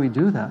racism. How do we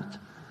do that?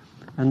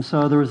 And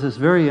so there was this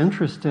very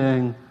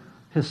interesting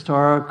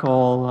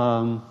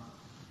historical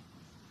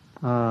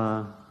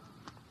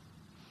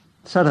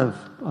set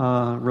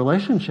of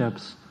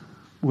relationships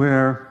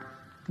where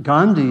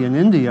Gandhi in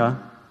India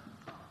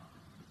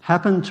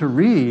happened to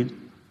read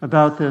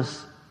about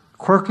this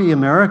quirky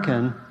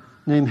American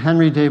named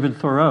Henry David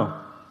Thoreau.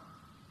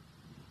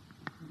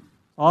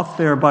 Off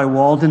there by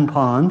Walden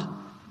Pond,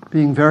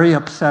 being very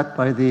upset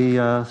by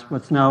the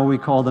what's now we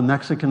call the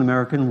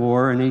Mexican-American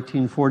War in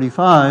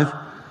 1845,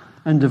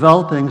 and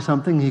developing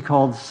something he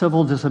called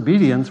civil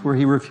disobedience, where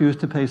he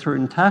refused to pay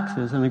certain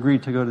taxes and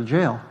agreed to go to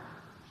jail.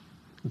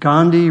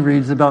 Gandhi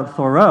reads about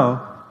Thoreau,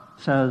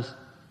 says,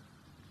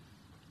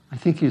 I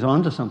think he's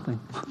onto something.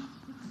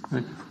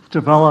 Right?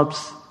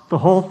 Develops the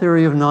whole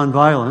theory of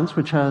nonviolence,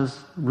 which has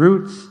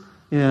roots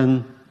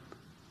in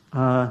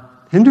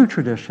Hindu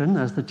tradition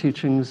as the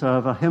teachings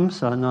of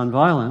ahimsa,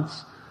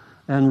 nonviolence,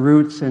 and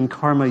roots in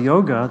karma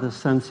yoga, the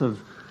sense of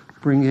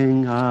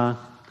bringing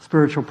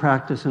spiritual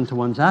practice into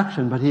one's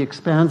action, but he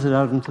expands it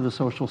out into the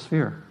social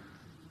sphere.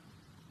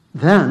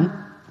 Then,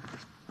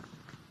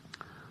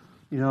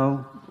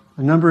 a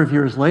number of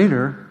years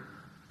later,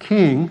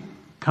 King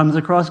comes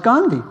across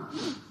Gandhi.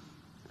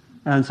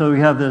 And so we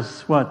have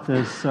this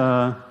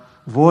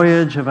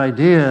voyage of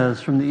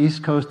ideas from the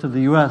east coast of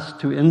the U.S.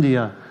 to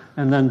India,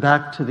 and then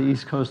back to the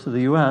east coast of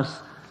the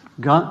U.S.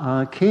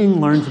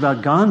 King learns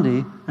about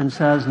Gandhi and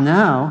says,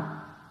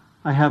 now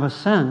I have a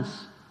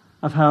sense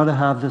of how to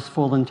have this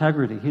full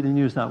integrity. He didn't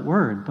use that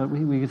word, but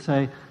we could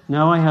say,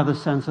 now I have a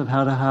sense of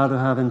how to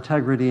have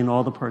integrity in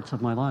all the parts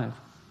of my life.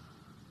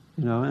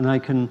 And I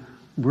can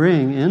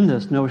bring in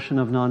this notion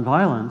of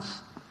nonviolence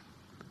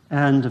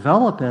and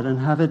develop it and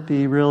have it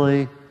be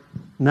really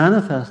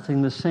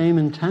manifesting the same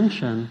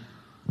intention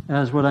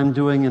as what I'm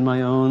doing in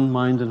my own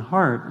mind and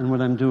heart and what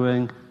I'm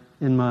doing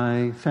in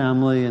my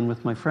family and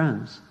with my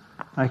friends.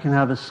 I can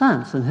have a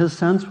sense, and his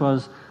sense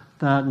was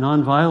that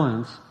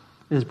nonviolence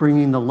is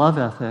bringing the love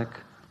ethic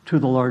to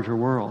the larger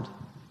world.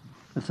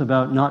 It's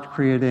about not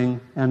creating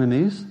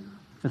enemies.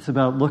 It's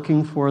about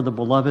looking for the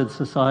beloved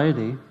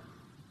society.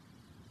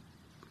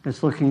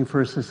 It's looking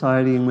for a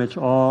society in which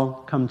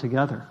all come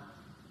together,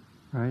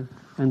 right?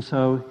 And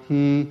so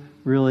he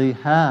really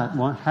had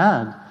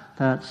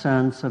that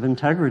sense of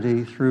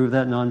integrity through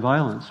that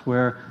nonviolence,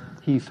 where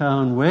he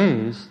found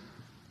ways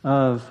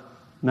of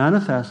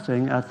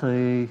manifesting at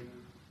the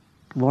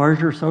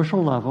larger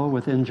social level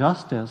with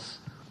injustice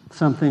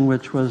something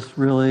which was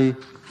really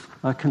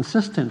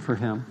consistent for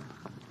him.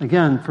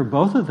 Again, for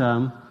both of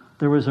them,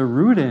 there was a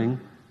rooting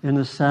in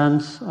a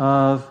sense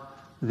of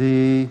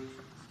the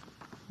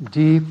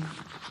deep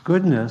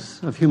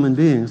goodness of human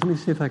beings. Let me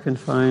see if I can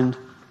find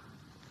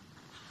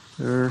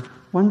their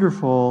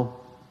wonderful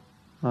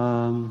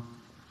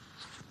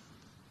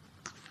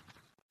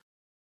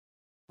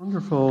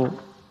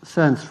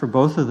sense for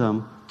both of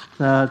them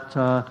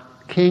that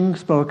King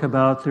spoke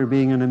about there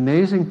being an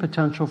amazing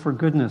potential for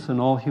goodness in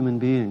all human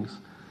beings.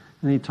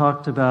 And he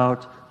talked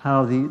about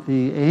how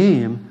the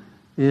aim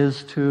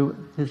is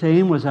his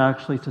aim was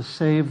actually to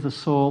save the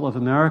soul of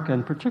America,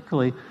 and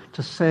particularly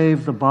to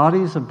save the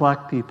bodies of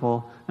black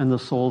people and the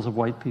souls of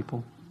white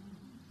people.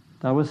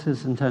 That was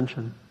his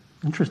intention.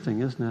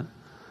 Interesting, isn't it?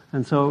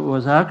 And so it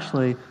was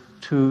actually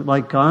to,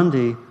 like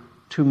Gandhi,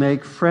 to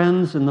make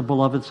friends in the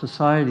beloved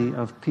society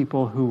of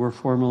people who were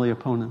formerly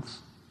opponents.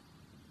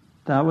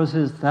 That was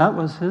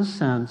his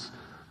sense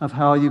of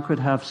how you could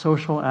have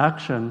social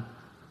action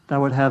that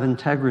would have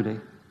integrity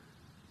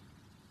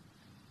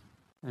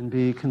and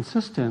be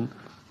consistent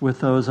with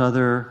those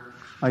other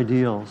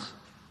ideals.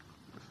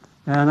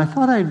 And I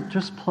thought I'd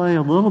just play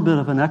a little bit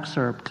of an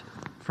excerpt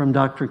from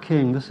Dr.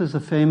 King. This is a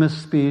famous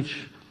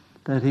speech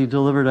that he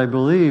delivered, I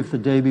believe, the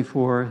day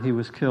before he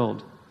was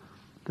killed.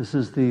 This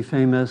is the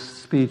famous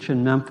speech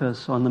in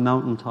Memphis on the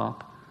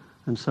mountaintop.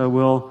 And so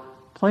we'll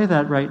play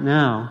that right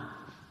now.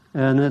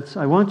 And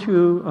I want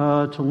you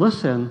to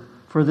listen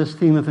for this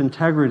theme of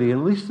integrity, at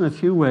least in a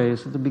few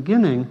ways. At the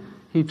beginning,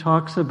 he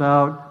talks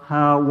about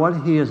how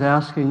what he is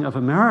asking of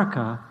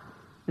America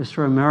is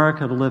for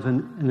America to live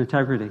in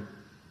integrity.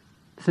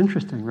 It's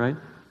interesting, right?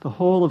 The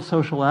whole of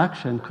social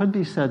action could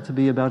be said to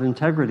be about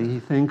integrity. He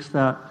thinks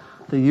that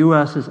the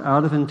U.S. is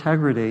out of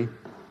integrity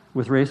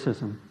with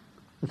racism.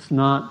 It's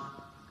not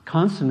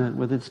consonant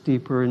with its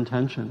deeper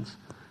intentions.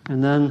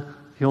 And then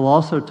he'll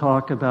also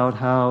talk about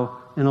how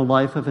in a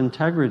life of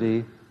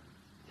integrity,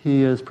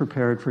 he is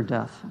prepared for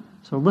death.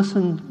 So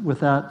listen with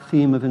that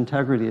theme of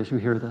integrity as you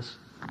hear this.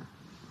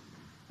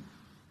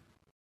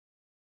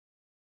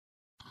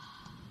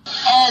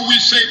 All we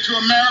say to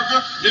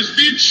America is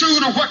be true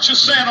to what you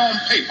said on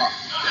paper.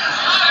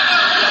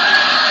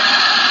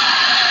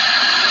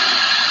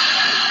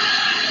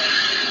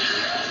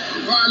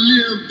 If I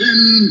lived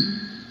in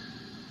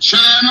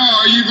China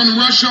or even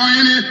Russia or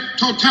any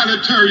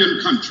totalitarian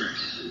country,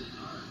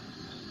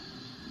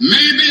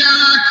 maybe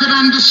I could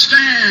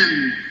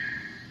understand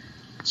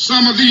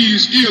some of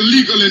these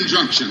illegal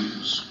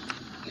injunctions.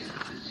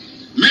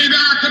 Maybe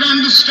I could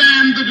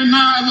understand the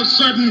denial of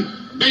certain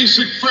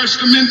basic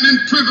First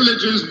Amendment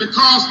privileges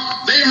because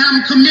they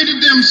haven't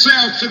committed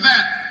themselves to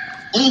that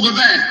over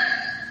there.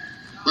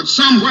 But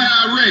somewhere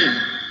I read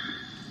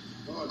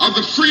of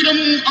the freedom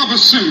of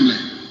assembly.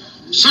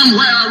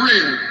 Somewhere I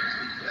read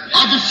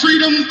of the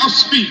freedom of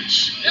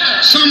speech.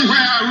 Somewhere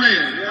I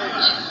read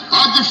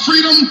of the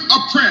freedom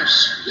of press.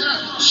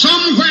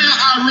 Somewhere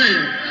I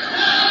read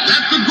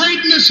that the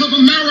greatness of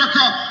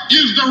America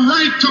is the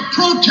right to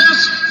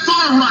protest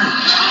far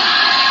right.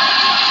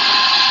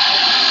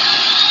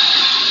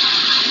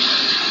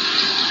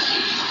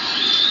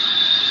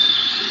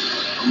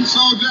 And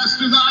so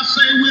just as I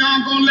say we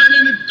aren't going to let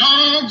any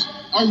dogs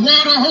or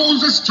water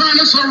hoses turn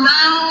us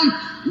around,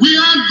 we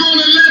aren't going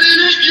to let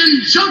any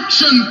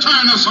injunction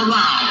turn us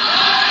around.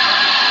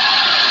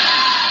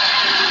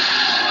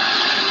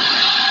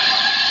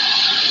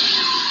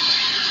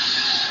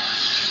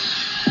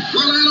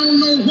 Well, I don't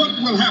know what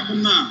will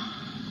happen now.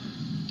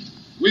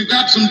 We've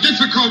got some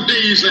difficult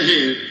days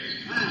ahead.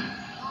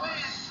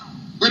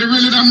 But it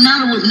really doesn't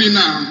matter with me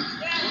now,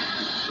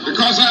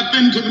 because I've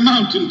been to the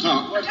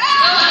mountaintop.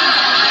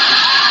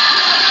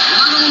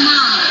 I don't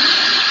mind.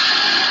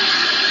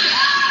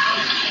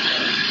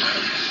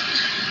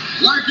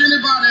 Like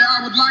anybody, I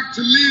would like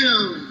to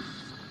live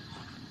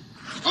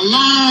a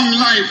long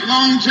life.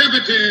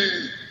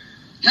 Longevity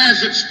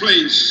has its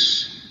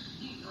place.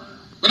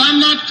 But I'm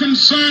not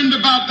concerned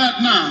about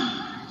that now.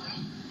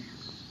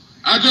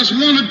 I just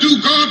want to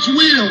do God's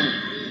will.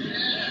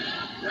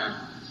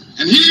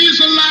 And He's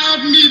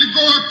allowed me to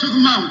go up to the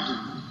mountain.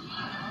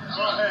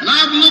 And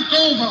I've looked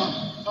over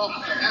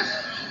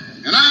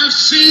and I've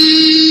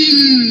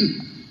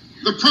seen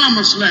the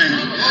promised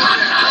land.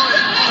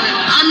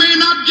 I may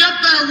not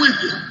get there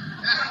with you,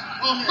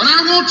 but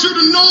I want you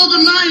to know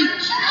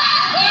tonight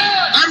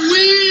that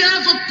we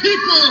as a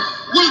people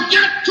will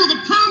get to the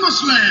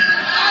promised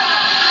land.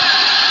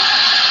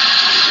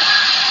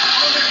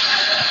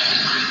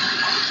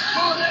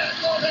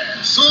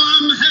 So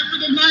I'm happy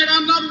tonight.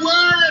 I'm not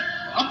worried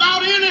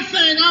about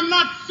anything. I'm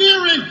not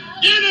fearing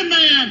any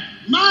man.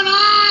 Mine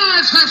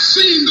eyes have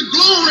seen the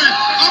glory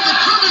of the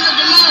coming of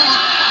the Lord.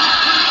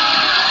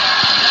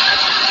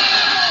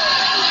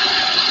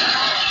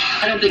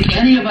 I don't think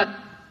any of us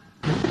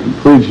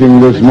Preaching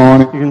this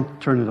morning. You can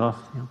turn it off.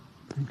 Yeah,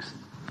 thanks.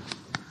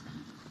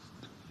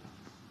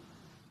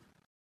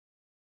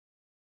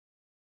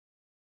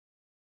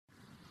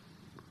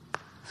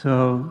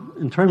 So,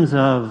 in terms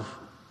of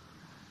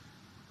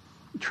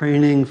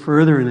training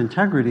further in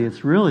integrity,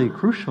 it's really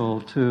crucial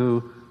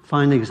to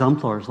find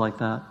exemplars like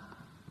that.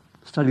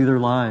 Study their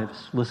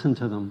lives, listen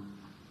to them.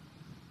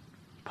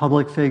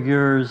 Public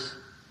figures,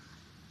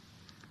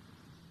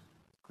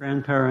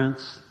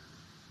 grandparents,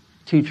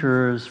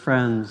 teachers,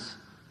 friends,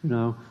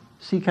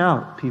 seek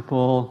out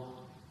people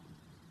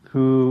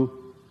who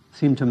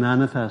seem to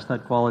manifest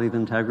that quality of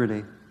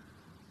integrity.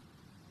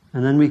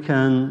 And then we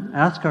can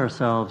ask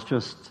ourselves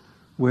just,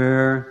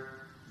 where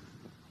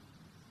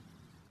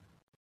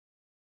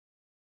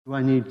do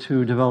I need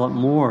to develop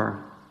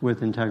more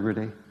with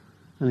integrity?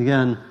 And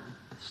again,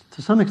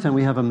 to some extent,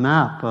 we have a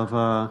map of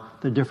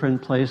the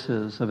different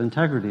places of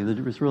integrity.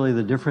 It's really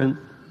the different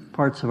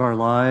parts of our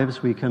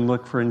lives. We can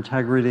look for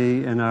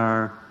integrity in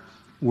our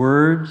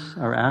words,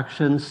 our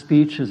actions.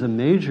 Speech is a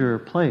major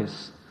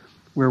place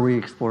where we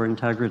explore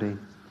integrity.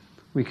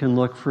 We can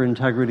look for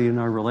integrity in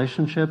our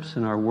relationships,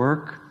 in our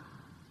work,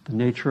 the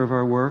nature of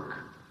our work.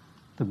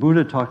 The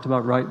Buddha talked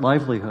about right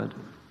livelihood.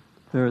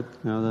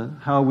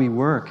 How we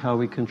work, how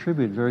we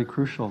contribute, very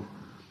crucial.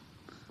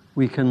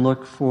 We can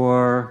look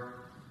for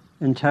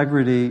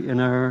integrity in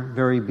our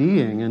very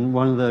being, and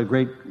one of the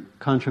great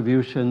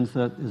contributions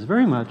that is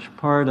very much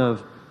part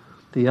of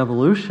the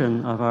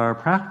evolution of our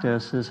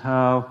practice is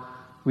how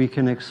we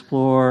can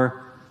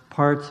explore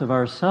parts of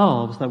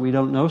ourselves that we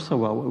don't know so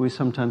well, what we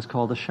sometimes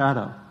call the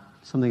shadow,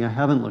 something I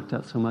haven't looked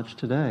at so much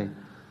today.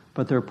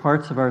 But there are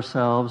parts of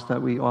ourselves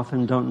that we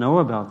often don't know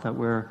about, that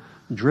we're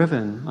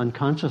driven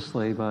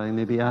unconsciously by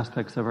maybe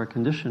aspects of our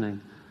conditioning,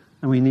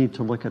 and we need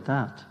to look at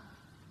that.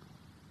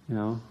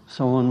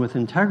 Someone with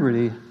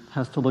integrity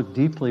has to look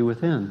deeply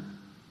within.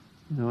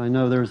 I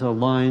know there's a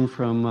line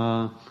from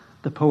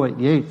the poet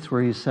Yeats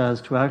where he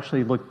says, to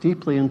actually look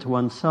deeply into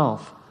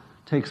oneself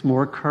takes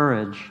more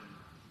courage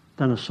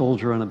than a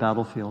soldier on a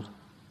battlefield.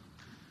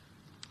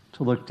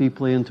 To look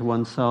deeply into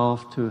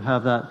oneself, to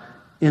have that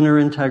inner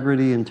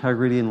integrity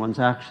in one's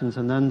actions,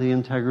 and then the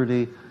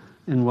integrity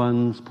in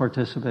one's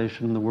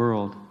participation in the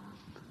world.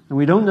 And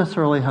we don't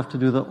necessarily have to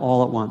do that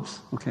all at once,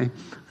 okay?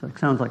 So it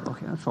sounds like,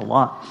 okay, that's a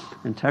lot.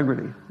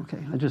 Integrity,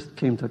 okay. I just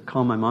came to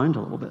calm my mind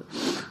a little bit.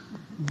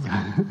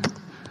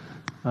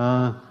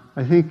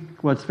 I think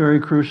what's very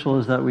crucial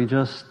is that we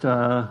just,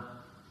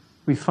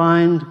 we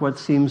find what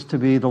seems to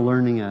be the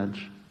learning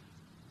edge.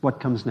 What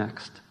comes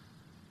next?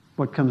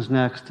 What comes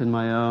next in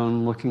my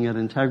own looking at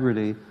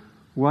integrity?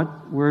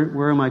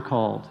 Where am I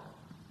called?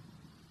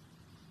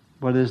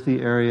 What is the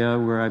area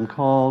where I'm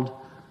called?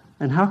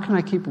 And how can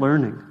I keep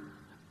learning?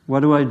 What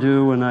do I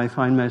do when I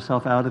find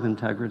myself out of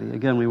integrity?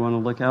 Again, we want to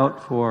look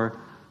out for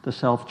the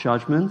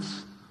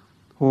self-judgments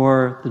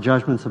or the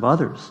judgments of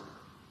others.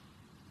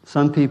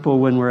 Some people,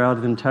 when we're out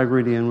of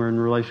integrity and we're in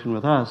relation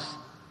with us,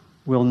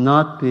 will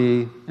not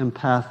be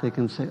empathic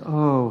and say,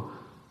 oh,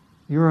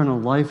 you're on a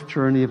life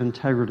journey of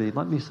integrity.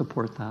 Let me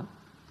support that.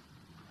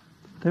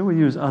 they would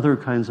use other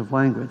kinds of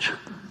language,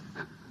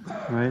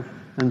 right?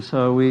 And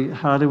so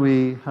how do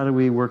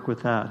we work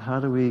with that? How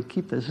do we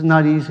keep this? It's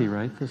not easy,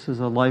 right? This is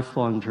a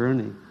lifelong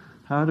journey.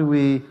 How do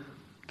we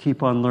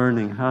keep on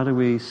learning? How do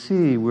we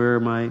see where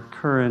my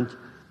current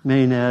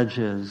main edge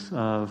is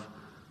of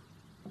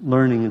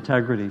learning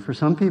integrity? For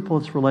some people,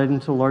 it's relating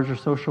to the larger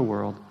social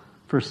world.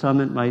 For some,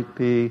 it might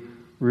be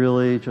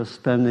really just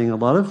spending a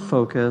lot of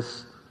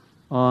focus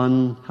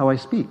on how I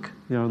speak,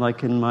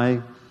 like in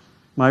my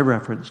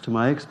reference to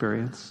my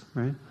experience,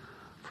 right?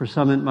 For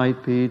some, it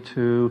might be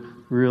to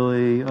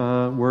really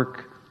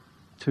work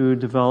to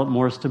develop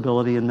more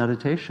stability in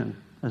meditation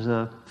as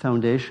a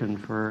foundation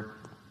for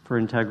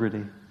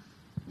integrity.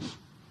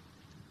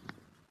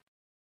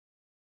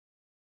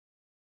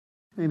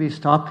 Maybe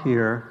stop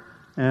here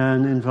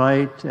and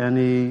invite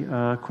any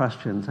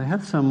questions. I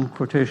had some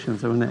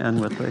quotations I want to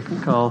end with, but I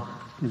think I'll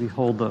maybe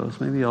hold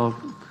those. I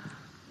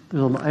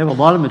have a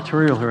lot of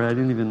material here I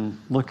didn't even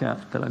look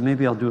at, but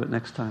maybe I'll do it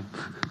next time.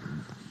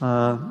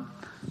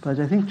 But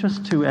I think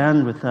just to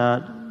end with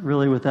that,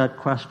 really with that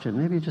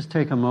question, maybe just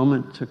take a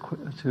moment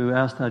to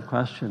ask that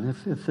question.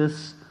 If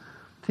this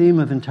theme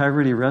of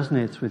integrity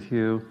resonates with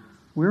you,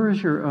 where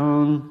is your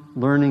own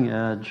learning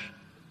edge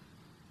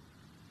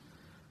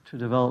to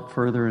develop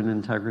further in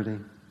integrity?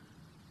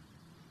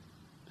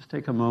 Just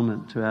take a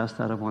moment to ask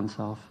that of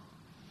oneself.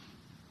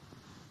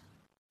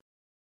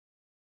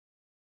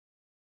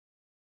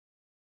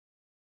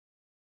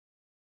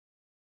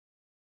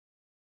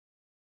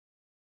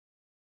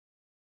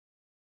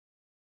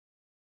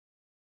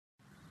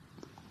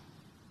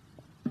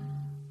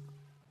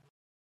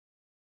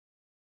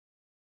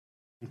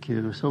 Thank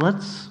you. So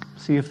let's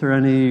see if there are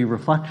any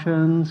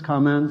reflections,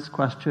 comments,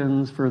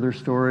 questions, further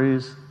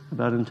stories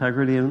about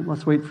integrity, and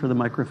let's wait for the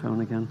microphone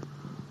again.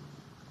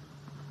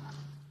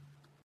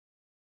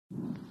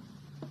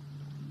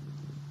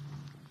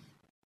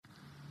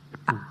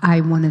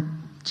 I want to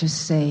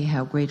just say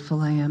how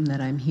grateful I am that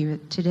I'm here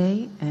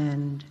today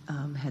and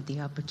had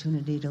the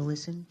opportunity to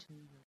listen to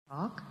your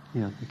talk.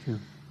 Yeah, thank you.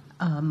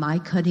 My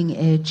cutting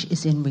edge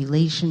is in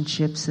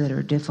relationships that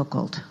are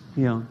difficult.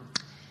 Yeah.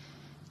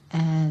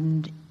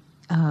 And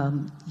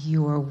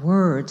your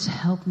words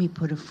help me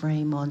put a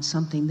frame on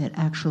something that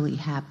actually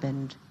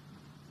happened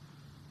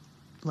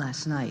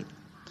last night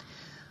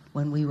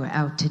when we were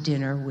out to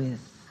dinner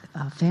with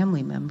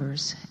family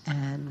members,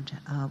 and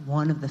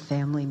one of the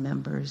family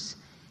members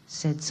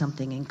said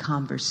something in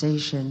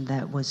conversation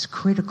that was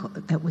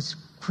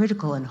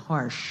critical and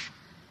harsh,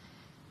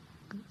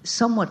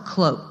 somewhat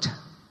cloaked,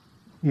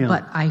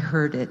 but I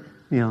heard it.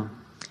 Yeah.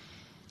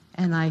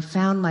 And I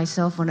found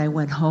myself when I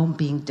went home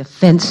being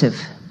defensive.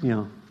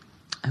 Yeah.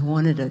 I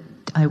wanted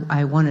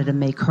to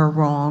make her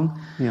wrong.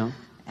 Yeah.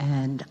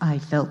 And I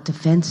felt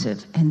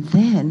defensive. And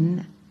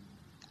then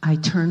I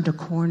turned a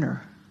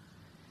corner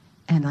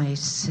and I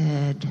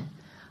said,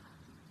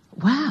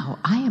 wow,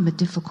 I am a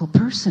difficult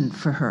person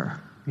for her.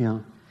 Yeah.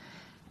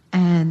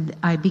 And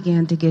I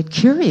began to get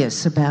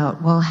curious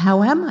about, well,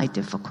 how am I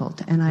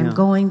difficult? And I'm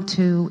going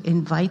to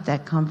invite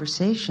that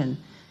conversation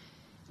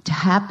to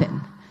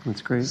happen.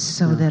 That's great.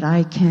 So that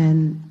I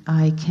can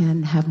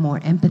have more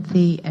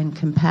empathy and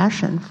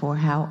compassion for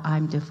how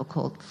I'm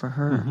difficult for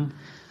her.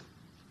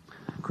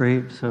 Mm-hmm.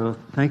 Great. So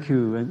thank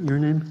you. And your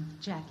name?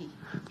 Jackie.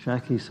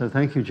 Jackie. So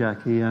thank you,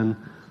 Jackie. And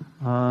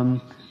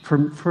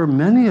for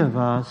many of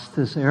us,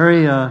 this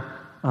area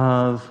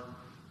of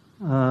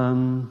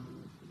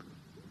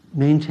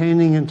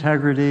maintaining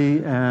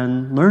integrity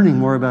and learning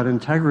more about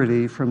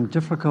integrity from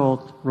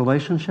difficult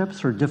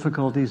relationships or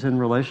difficulties in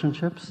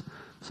relationships.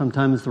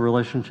 Sometimes the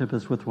relationship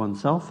is with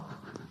oneself,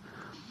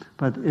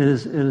 but it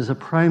is a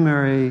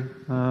primary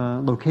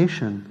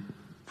location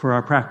for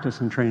our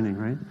practice and training,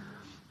 right?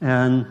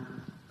 And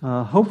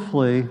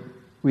hopefully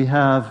we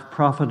have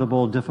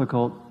profitable,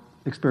 difficult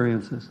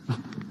experiences,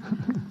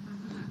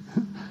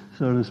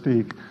 so to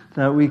speak,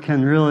 that we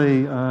can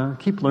really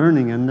keep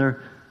learning. And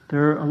there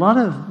are a lot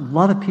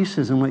of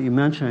pieces in what you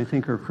mentioned I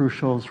think are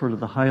crucial, sort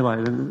of the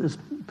highlight. And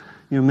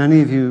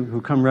many of you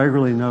who come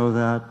regularly know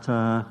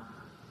that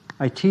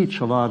I teach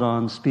a lot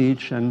on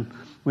speech, and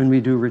when we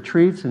do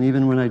retreats and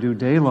even when I do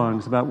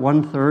day-longs, about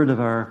 1/3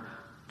 of our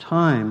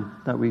time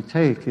that we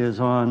take is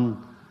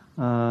on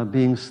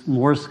being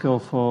more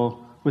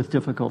skillful with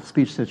difficult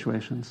speech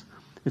situations.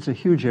 It's a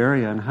huge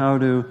area, and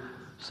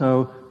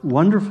so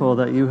wonderful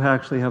that you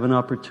actually have an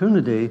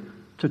opportunity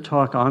to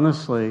talk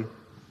honestly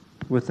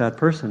with that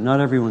person.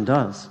 Not everyone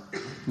does.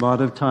 A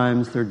lot of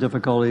times there are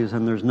difficulties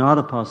and there's not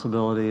a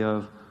possibility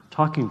of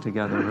talking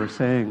together or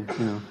saying,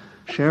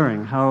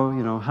 sharing, how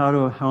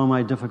am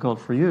I difficult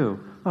for you?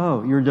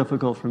 Oh, you're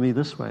difficult for me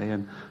this way.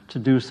 And to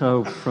do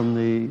so from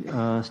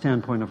the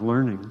standpoint of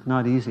learning,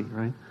 not easy,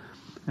 right?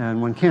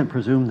 And one can't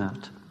presume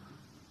that.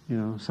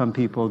 Some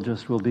people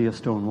just will be a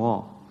stone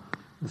wall.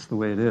 That's the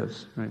way it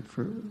is, right,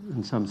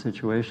 in some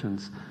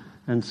situations.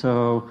 And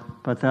so,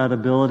 but that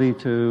ability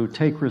to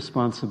take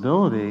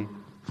responsibility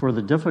for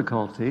the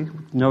difficulty,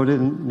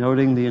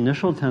 noting the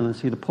initial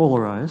tendency to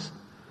polarize,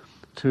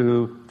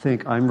 to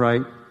think I'm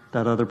right,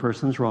 that other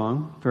person's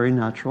wrong, very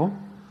natural,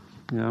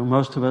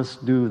 Most of us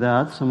do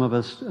that. Some of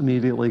us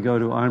immediately go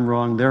to I'm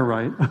wrong, they're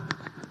right.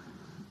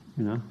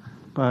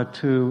 But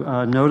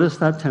to notice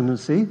that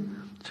tendency,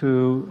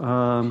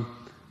 to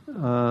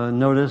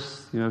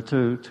notice,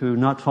 to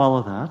not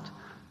follow that,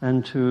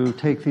 and to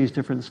take these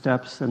different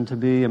steps and to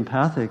be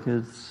empathic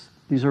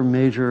these are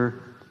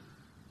major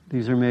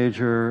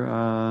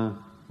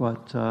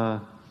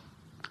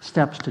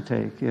steps to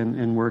take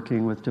in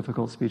working with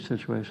difficult speech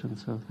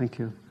situations. So thank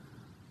you.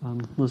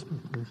 Elizabeth,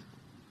 please.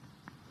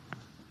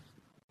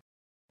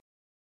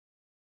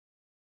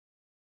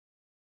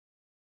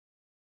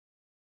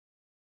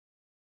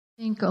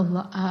 I think a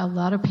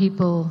lot of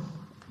people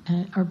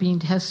are being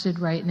tested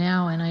right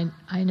now, and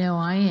I know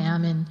I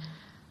am, and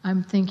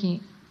I'm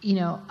thinking,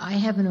 I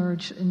have an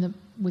urge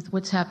with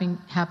what's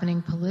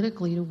happening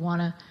politically to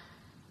want to,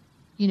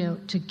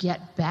 to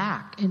get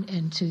back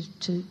and to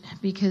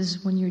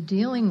because when you're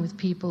dealing with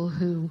people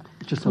who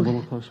just a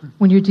little closer,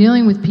 when you're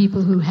dealing with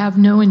people who have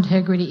no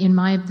integrity,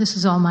 this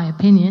is all my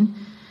opinion.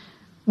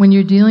 When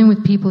you're dealing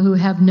with people who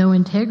have no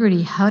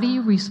integrity, how do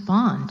you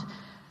respond?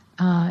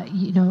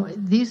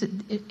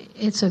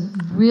 It's a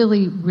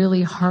really,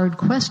 really hard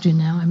question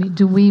now. I mean,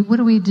 what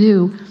do we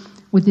do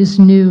with this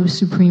new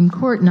Supreme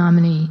Court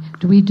nominee?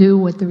 Do we do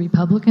what the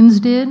Republicans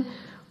did,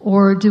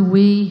 or do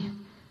we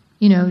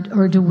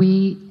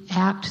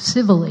act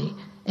civilly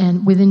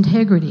and with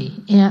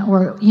integrity?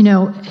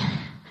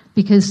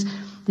 Because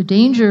the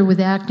danger with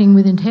acting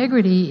with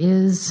integrity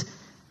is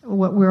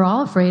what we're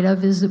all afraid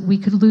of is that we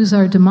could lose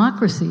our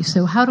democracy.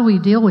 So how do we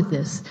deal with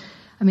this?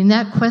 I mean,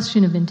 that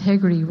question of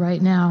integrity right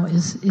now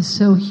is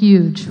so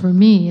huge for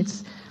me.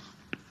 It's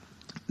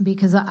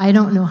because I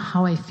don't know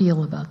how I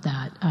feel about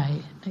that.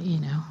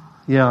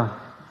 Yeah,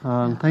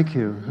 thank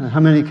you. How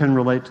many can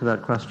relate to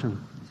that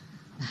question?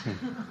 Okay.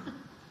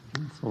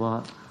 That's a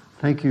lot.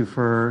 Thank you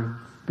for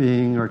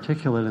being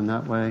articulate in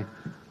that way.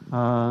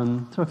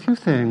 So a few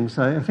things.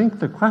 I think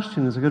the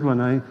question is a good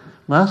one.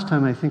 Last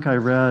time I was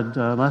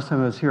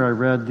here, I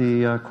read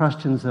the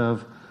questions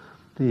of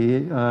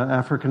the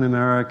African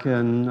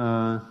American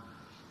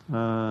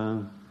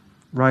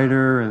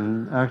writer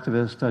and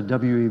activist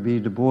W.E.B.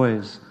 Du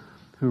Bois,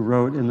 who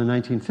wrote in the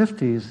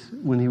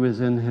 1950s when he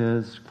was in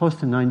his close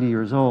to 90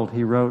 years old.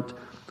 He wrote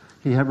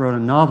a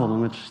novel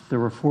in which there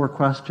were 4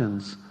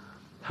 questions.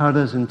 How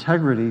does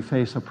integrity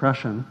face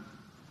oppression?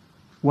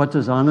 What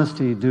does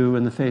honesty do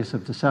in the face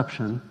of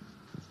deception?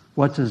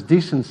 What does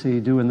decency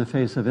do in the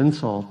face of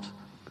insult?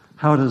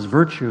 How does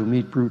virtue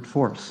meet brute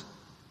force?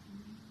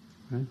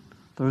 Right?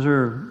 Those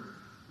are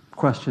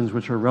questions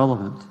which are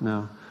relevant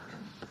now.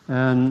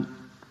 And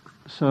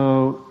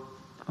so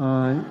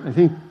I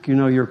think,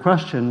 your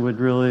question would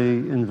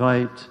really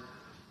invite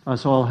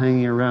us all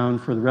hanging around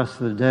for the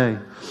rest of the day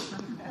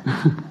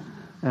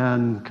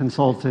and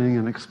consulting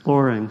and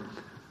exploring.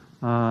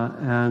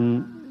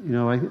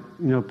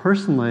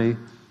 Personally,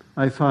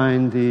 I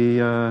find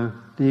the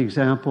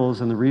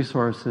examples and the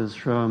resources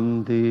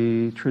from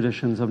the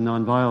traditions of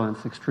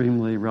nonviolence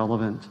extremely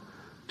relevant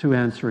to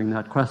answering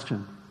that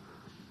question.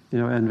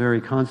 And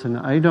very constant.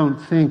 I don't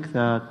think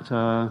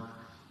that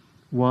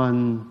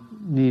one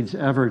needs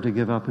ever to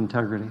give up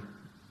integrity.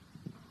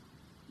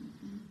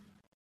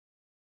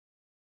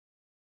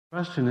 The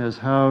question is,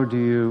 how do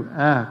you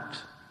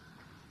act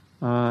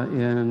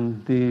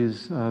in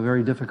these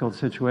very difficult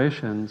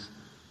situations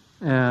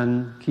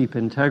and keep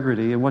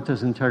integrity? And what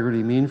does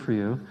integrity mean for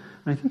you?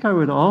 And I think I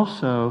would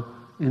also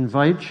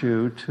invite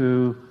you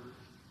to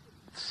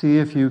see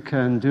if you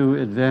can do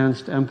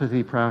advanced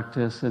empathy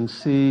practice and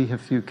see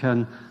if you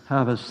can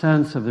have a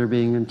sense of there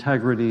being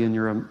integrity in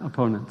your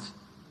opponents.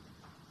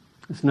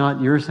 It's not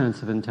your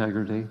sense of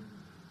integrity.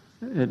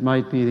 It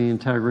might be the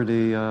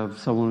integrity of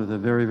someone with a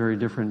very, very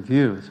different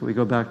view. So we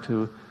go back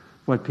to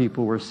what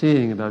people were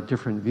seeing about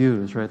different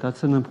views, right?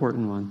 That's an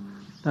important one.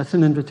 That's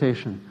an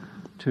invitation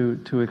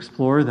to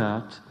explore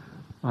that.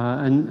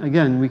 And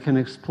again, we can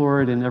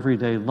explore it in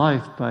everyday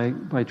life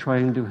by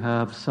trying to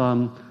have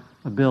some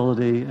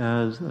ability,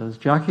 as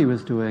Jackie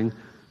was doing,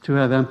 to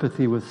have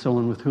empathy with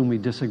someone with whom we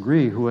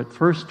disagree, who at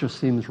first just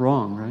seems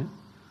wrong, right?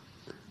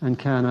 And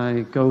can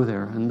I go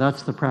there? And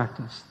that's the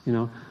practice,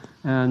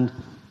 And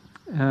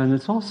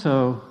it's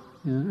also,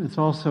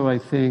 I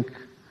think,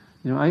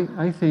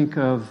 I think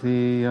of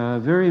the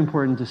very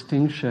important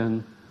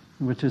distinction,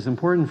 which is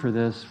important for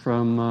this,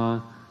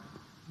 from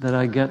that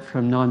I get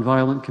from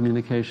nonviolent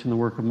communication, the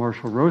work of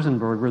Marshall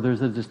Rosenberg, where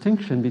there's a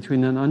distinction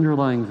between an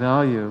underlying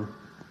value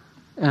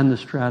and the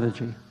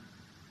strategy,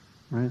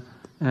 right?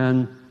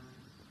 And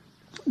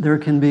there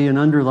can be an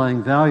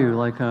underlying value,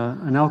 like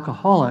an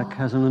alcoholic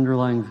has an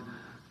underlying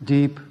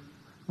deep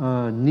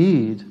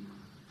need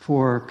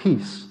for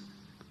peace,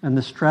 and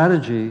the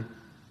strategy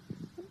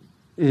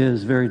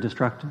is very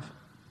destructive.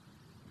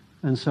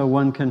 And so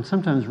one can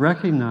sometimes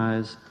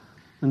recognize,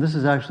 and this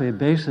is actually a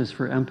basis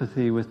for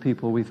empathy with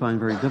people we find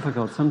very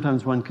difficult,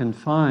 sometimes one can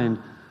find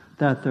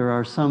that there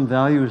are some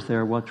values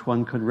there which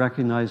one could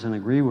recognize and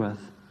agree with,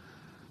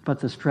 but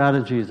the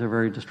strategies are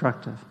very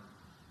destructive.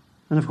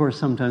 And of course,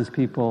 sometimes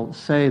people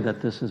say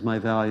that this is my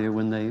value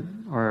when they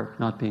are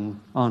not being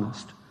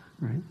honest.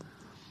 right?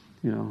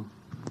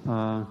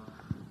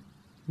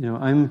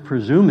 I'm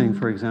presuming,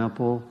 for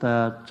example,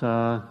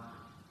 that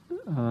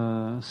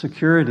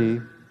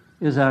security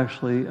is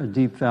actually a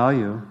deep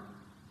value,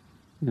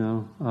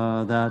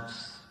 that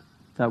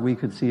we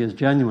could see as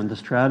genuine. The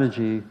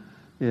strategy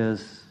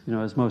is,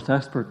 as most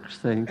experts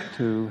think,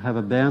 to have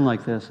a ban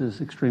like this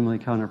is extremely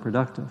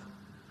counterproductive,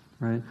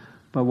 right?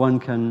 But one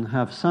can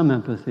have some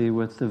empathy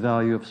with the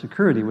value of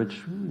security,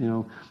 which,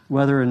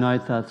 whether or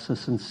not that's a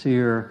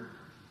sincere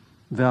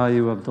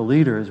value of the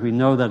leaders, we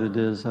know that it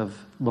is of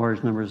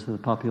large numbers of the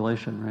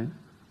population, right?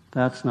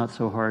 That's not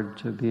so hard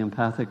to be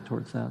empathic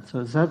towards that.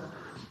 So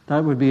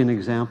that would be an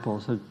example.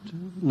 So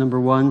number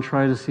one,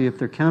 try to see if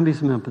there can be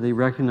some empathy,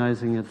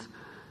 recognizing its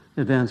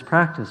advanced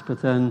practice,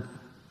 but then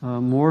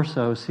more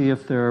so, see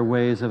if there are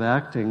ways of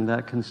acting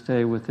that can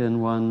stay within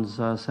one's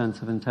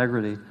sense of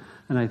integrity.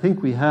 And I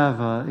think we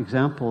have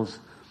examples.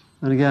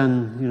 And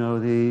again,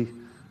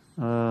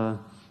 the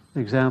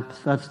examples,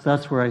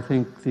 that's where I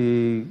think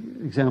the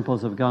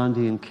examples of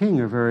Gandhi and King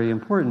are very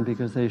important,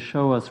 because they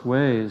show us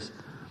ways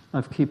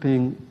of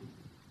keeping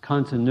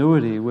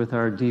continuity with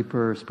our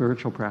deeper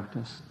spiritual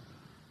practice.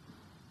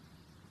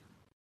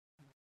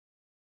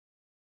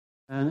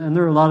 And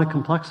there are a lot of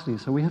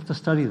complexities, so we have to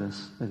study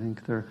this. I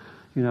think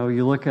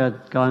you look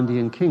at Gandhi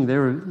and King,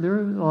 there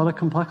are a lot of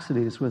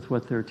complexities with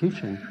what they're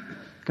teaching.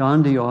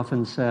 Gandhi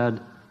often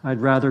said, "I'd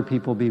rather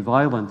people be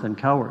violent than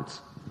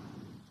cowards."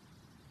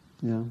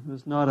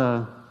 It's not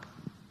a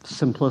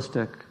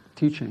simplistic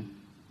teaching,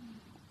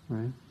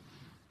 right?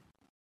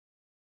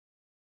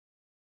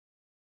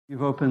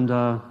 You've opened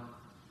a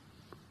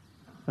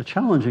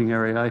challenging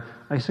area.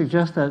 I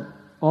suggest that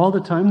all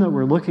the time that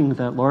we're looking at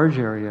that large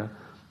area,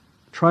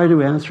 try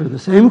to answer the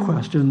same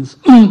questions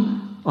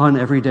on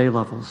everyday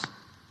levels.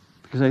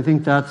 Because I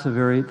think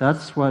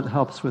that's what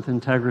helps with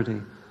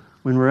integrity.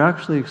 When we're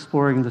actually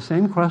exploring the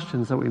same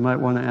questions that we might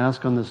want to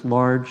ask on this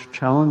large,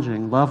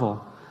 challenging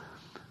level,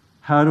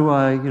 how do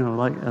I,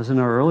 like as in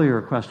our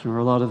earlier question, or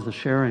a lot of the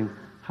sharing,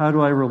 how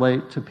do I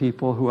relate to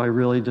people who I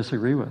really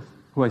disagree with,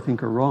 who I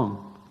think are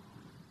wrong,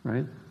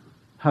 right?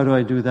 How do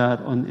I do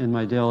that in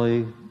my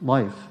daily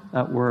life,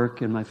 at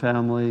work, in my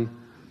family,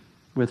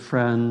 with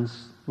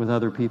friends, with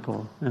other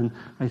people? And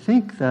I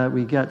think that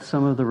we get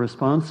some of the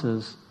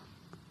responses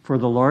for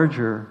the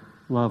larger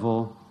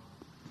level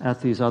at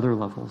these other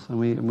levels. And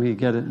we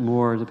get it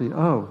more to be,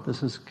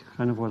 this is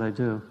kind of what I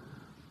do.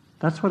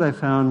 That's what I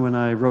found when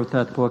I wrote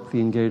that book, The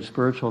Engaged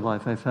Spiritual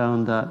Life. I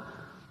found that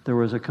there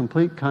was a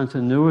complete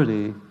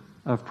continuity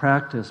of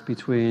practice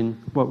between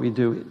what we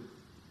do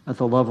at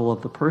the level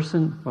of the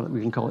person, what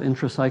we can call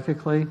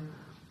intrapsychically,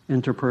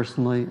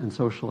 interpersonally, and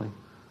socially.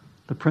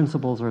 The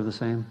principles are the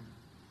same.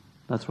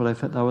 That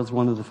was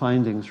one of the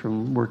findings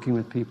from working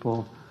with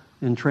people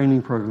in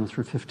training programs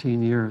for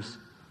 15 years.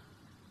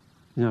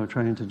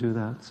 Trying to do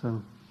that.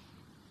 So,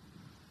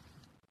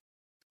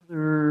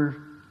 other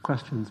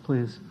questions,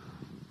 please?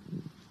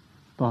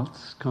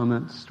 Thoughts,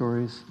 comments,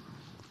 stories?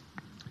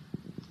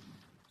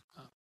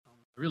 I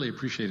really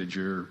appreciated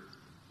your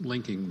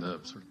linking the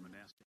sort of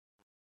monastic.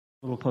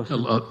 A little closer.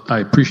 I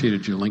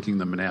appreciated you linking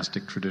the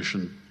monastic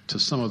tradition to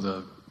some of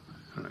the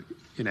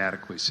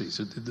inadequacies,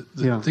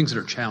 the things that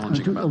are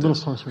challenging about this. A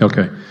little closer.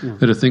 Okay,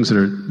 there are things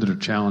that are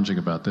challenging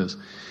about this.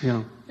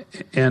 Yeah,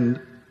 and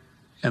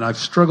I've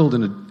struggled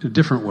in a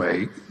different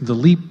way. The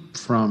leap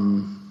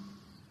from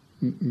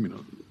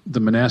the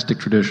monastic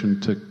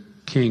tradition to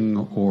King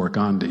or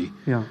Gandhi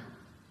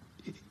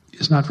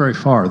is not very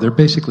far. They're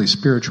basically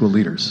spiritual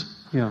leaders.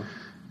 Yeah.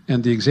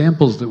 And the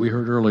examples that we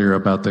heard earlier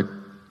about the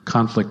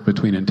conflict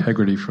between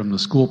integrity from the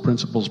school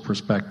principal's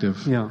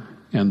perspective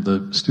and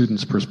the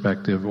student's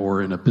perspective,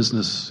 or in a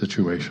business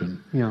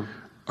situation,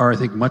 are, I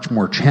think, much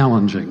more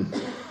challenging.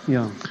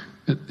 Yeah.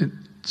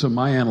 So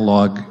my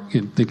analog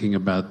in thinking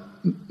about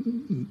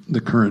the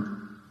current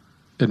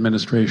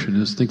administration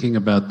is thinking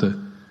about the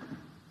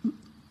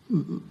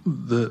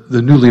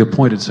newly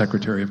appointed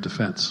Secretary of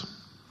Defense,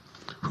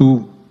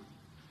 who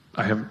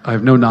I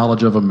have no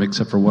knowledge of him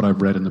except for what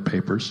I've read in the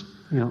papers.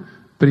 Yeah.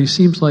 But he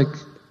seems like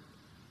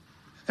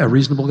a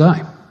reasonable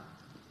guy.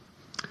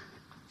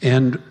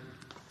 And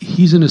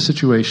he's in a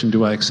situation,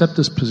 do I accept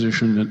this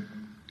position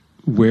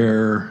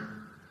where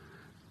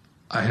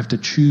I have to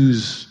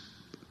choose,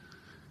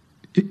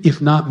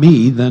 if not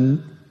me,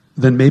 then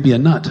maybe a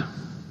nut.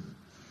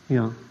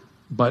 Yeah.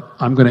 But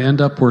I'm going to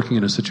end up working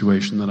in a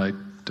situation that I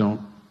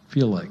don't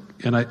feel like.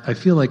 And I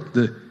feel like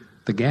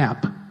the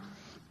gap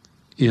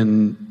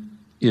in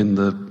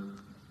the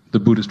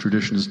Buddhist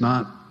tradition is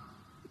not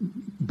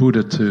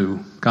Buddha to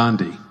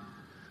Gandhi.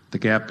 The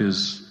gap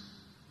is,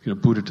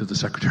 Buddha to the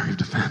Secretary of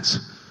Defense.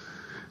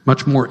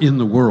 Much more in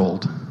the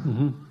world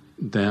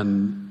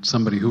than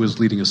somebody who is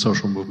leading a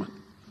social movement.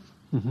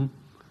 Mm-hmm.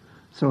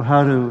 So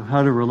how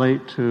to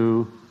relate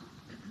to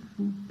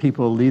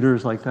people,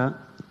 leaders like that?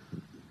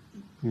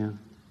 Yeah.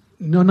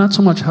 No, not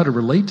so much how to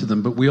relate to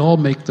them, but we all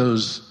make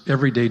those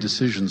everyday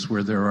decisions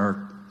where there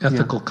are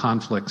ethical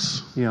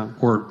conflicts,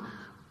 or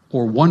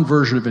one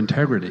version of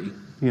integrity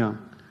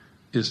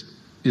is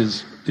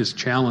is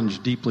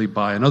challenged deeply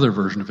by another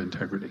version of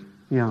integrity.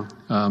 Yeah.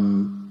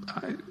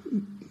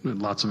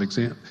 Lots of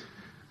examples.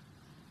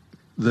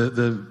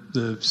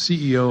 The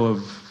CEO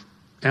of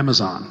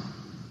Amazon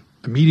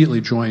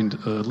immediately joined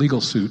a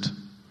legal suit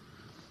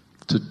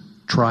to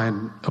try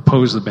and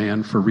oppose the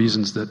ban for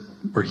reasons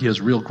where he has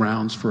real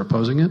grounds for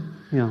opposing it.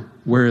 Yeah.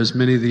 Whereas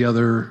many of the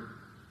other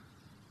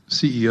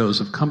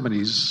CEOs of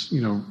companies,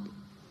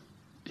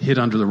 hid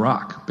under the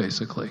rock,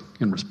 basically,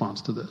 in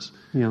response to this.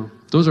 Yeah.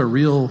 Those are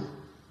real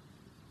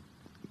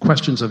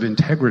questions of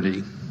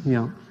integrity.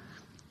 Yeah.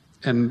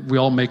 And we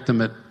all make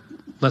them at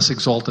less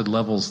exalted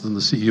levels than the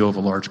CEO of a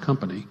large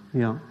company.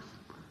 Yeah.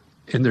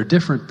 And they're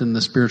different than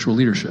the spiritual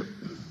leadership.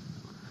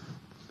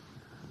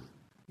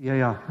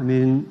 Yeah. I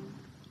mean,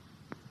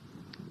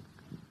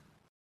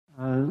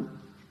 a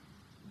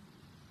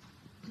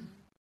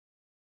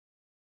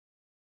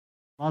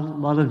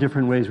lot of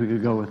different ways we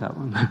could go with that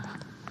one.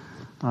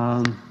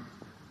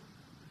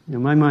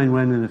 My mind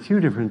went in a few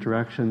different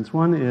directions.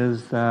 One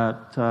is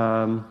that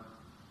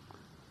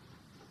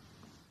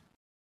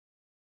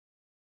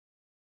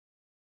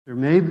there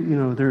may be,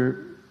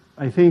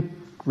 I think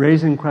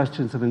raising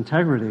questions of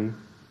integrity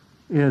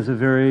is a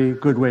very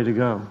good way to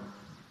go.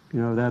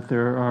 That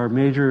there are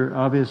major,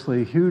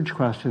 obviously huge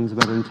questions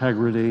about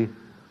integrity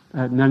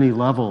at many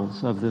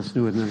levels of this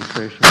new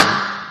administration.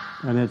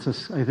 And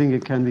I think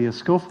it can be a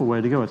skillful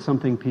way to go. It's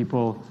something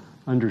people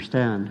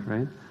understand,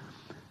 right?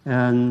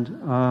 And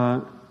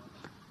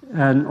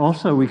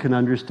also we can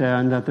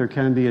understand that there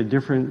can be a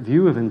different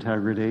view of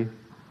integrity,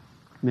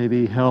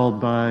 maybe held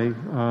by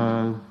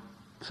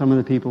some of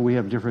the people we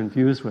have different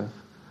views with.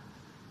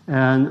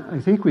 And I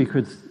think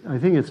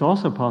it's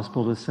also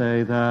possible to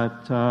say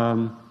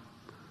that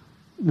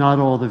not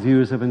all the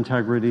views of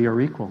integrity are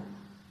equal.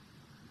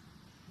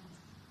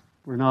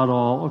 We're not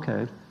all,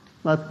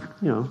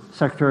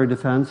 Secretary of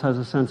Defense has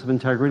a sense of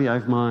integrity, I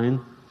have mine.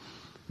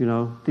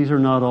 These are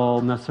not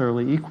all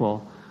necessarily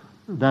equal.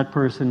 That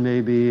person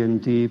may be in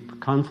deep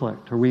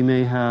conflict, or we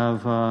may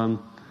have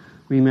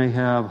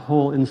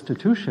whole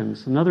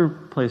institutions. Another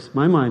place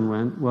my mind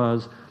went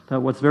was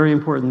that what's very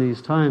important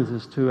these times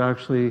is to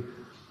actually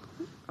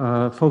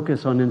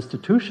focus on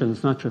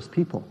institutions, not just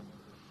people,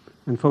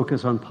 and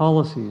focus on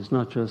policies,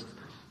 not just,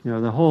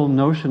 the whole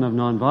notion of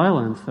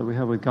nonviolence that we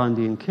have with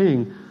Gandhi and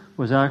King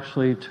was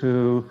actually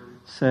to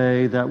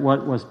say that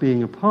what was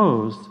being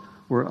opposed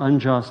were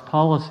unjust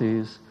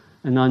policies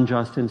and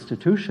unjust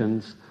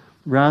institutions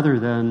rather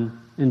than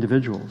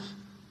individuals,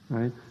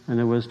 right? And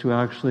it was to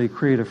actually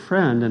create a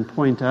friend and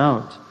point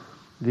out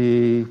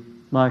the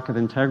lack of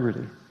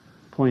integrity,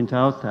 point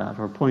out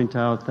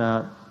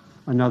that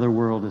another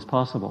world is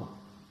possible,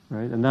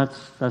 right? And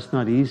that's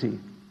not easy.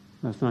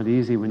 That's not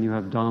easy when you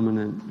have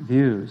dominant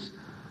views.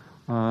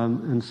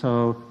 And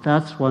so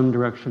that's one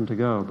direction to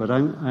go. But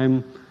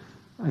I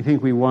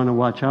think we want to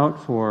watch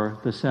out for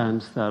the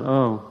sense that,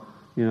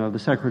 the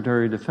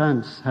Secretary of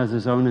Defense has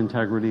his own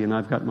integrity and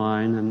I've got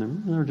mine,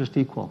 and they're just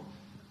equal.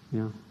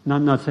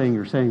 Not saying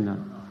you're saying that.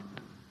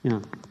 Yeah.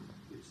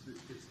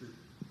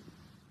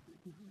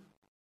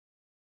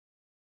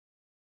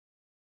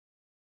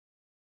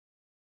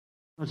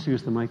 Let's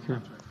use the mic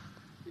here.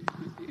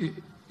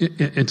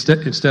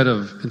 Instead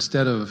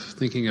of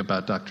thinking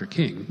about Dr.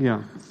 King,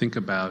 yeah, think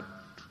about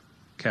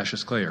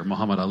Cassius Clay or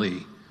Muhammad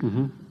Ali,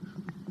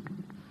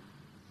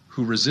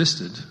 who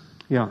resisted.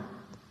 Yeah,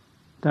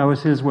 that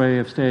was his way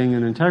of staying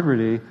in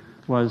integrity,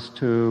 was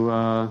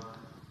to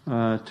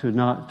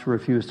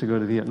refuse to go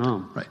to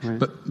Vietnam. Right.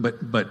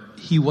 But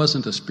he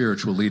wasn't a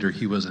spiritual leader;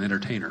 he was an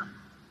entertainer.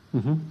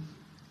 Mm-hmm.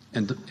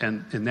 And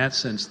in that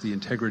sense, the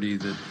integrity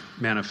that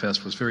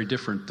manifests was very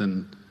different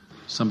than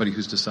somebody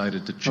who's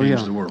decided to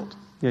change the world.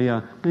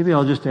 Yeah. Maybe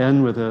I'll just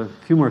end with a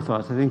few more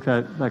thoughts. I think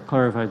that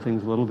clarified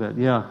things a little bit.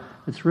 Yeah,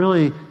 it's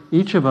really,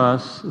 each of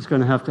us is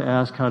going to have to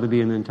ask how to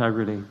be in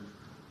integrity.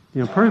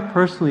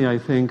 Personally, I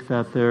think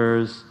that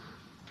there's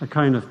a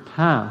kind of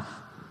path.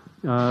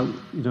 If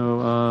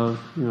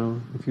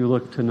you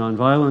look to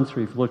nonviolence,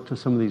 or if you look to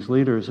some of these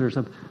leaders, there's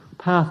a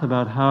path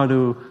about how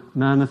to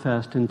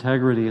manifest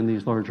integrity in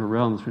these larger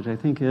realms, which I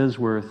think is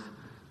worth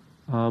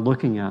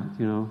looking at.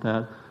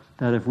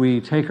 That if we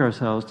take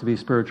ourselves to be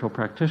spiritual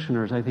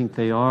practitioners, I think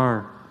they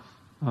are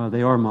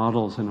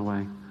models in a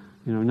way.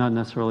 Not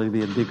necessarily to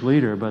be a big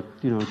leader, but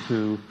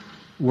to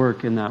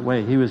work in that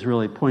way. He was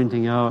really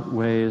pointing out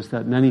ways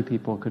that many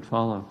people could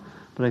follow.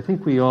 But I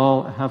think we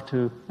all have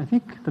to. I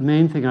think the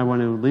main thing I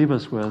want to leave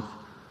us with,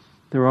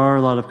 there are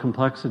a lot of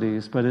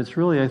complexities, but it's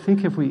really, I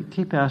think if we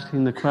keep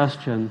asking the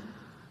question,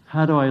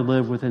 how do I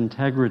live with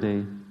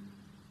integrity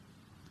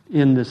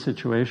in this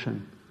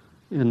situation?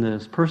 In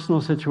this personal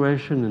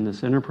situation, in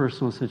this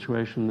interpersonal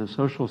situation, in this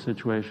social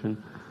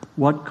situation,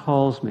 what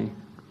calls me?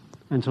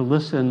 And to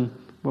listen,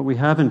 what we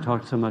haven't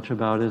talked so much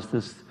about is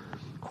this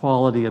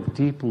quality of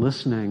deep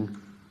listening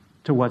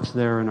to what's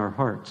there in our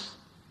hearts.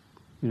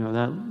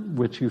 That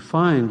which you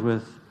find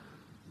with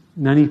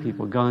many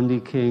people, Gandhi,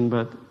 King,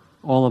 but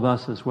all of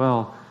us as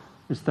well.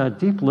 It's that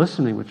deep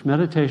listening, which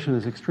meditation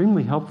is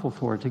extremely helpful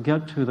for, to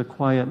get to the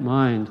quiet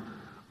mind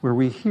where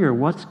we hear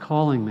what's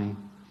calling me,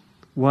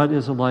 what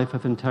is a life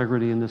of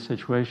integrity in this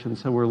situation,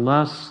 so we're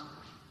less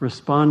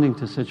responding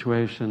to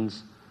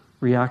situations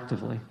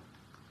reactively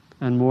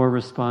and more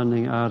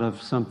responding out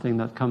of something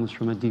that comes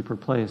from a deeper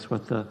place,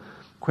 what the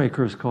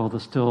Quakers call the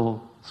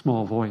still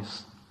small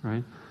voice,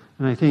 right?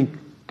 And I think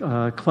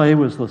Clay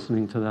was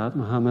listening to that,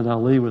 Muhammad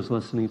Ali was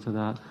listening to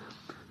that,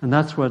 and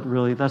that's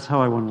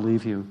how I want to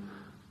leave you.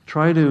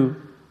 Try to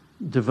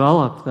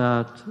develop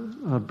that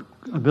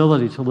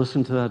ability to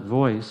listen to that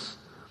voice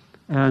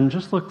and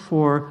just look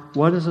for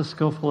what is a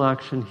skillful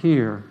action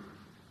here,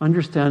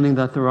 understanding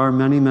that there are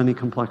many, many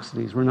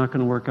complexities. We're not going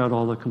to work out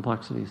all the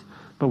complexities,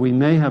 but we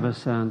may have a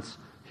sense,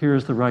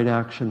 here's the right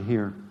action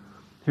here.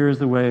 Here's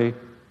the way,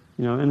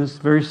 and it's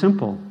very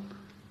simple.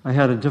 I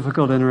had a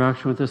difficult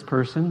interaction with this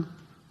person.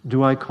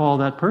 Do I call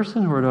that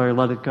person or do I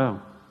let it go?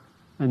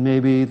 And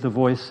maybe the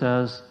voice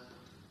says,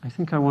 I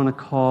think I want to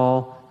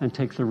call and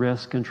take the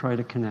risk and try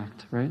to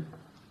connect, right?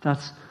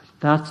 That's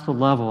the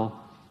level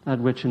at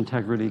which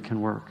integrity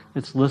can work.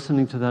 It's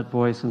listening to that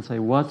voice and say,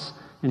 what's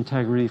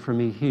integrity for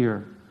me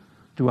here?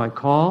 Do I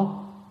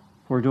call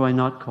or do I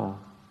not call,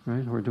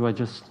 right? Or do I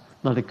just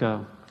let it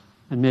go?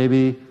 And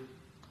maybe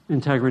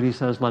integrity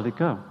says, let it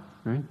go,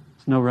 right?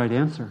 There's no right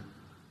answer,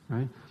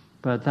 right?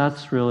 But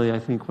that's really, I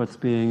think, what's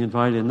being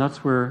invited, and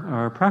that's where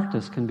our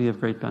practice can be of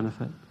great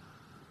benefit.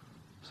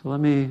 So let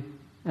me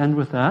end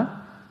with that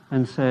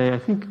and say, I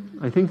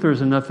think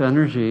there's enough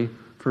energy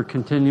for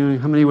continuing.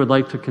 How many would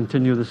like to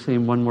continue the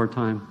theme one more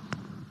time?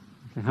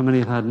 Okay, how many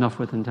have had enough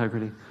with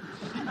integrity?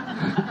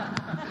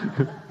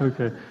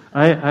 Okay,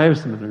 I have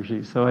some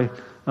energy, so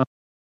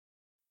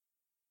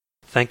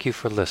Thank you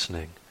for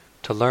listening.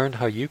 To learn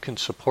how you can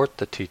support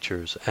the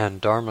teachers and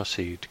Dharma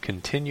Seed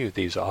continue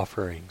these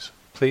offerings,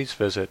 please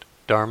visit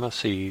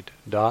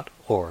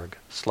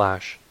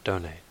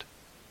dharmaseed.org/donate.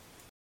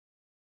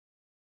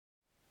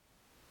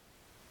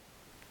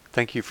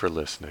 Thank you for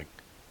listening.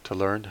 To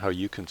learn how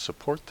you can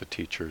support the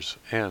teachers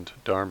and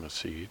Dharma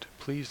Seed,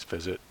 please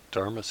visit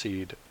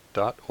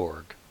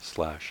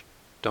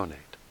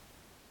dharmaseed.org/donate.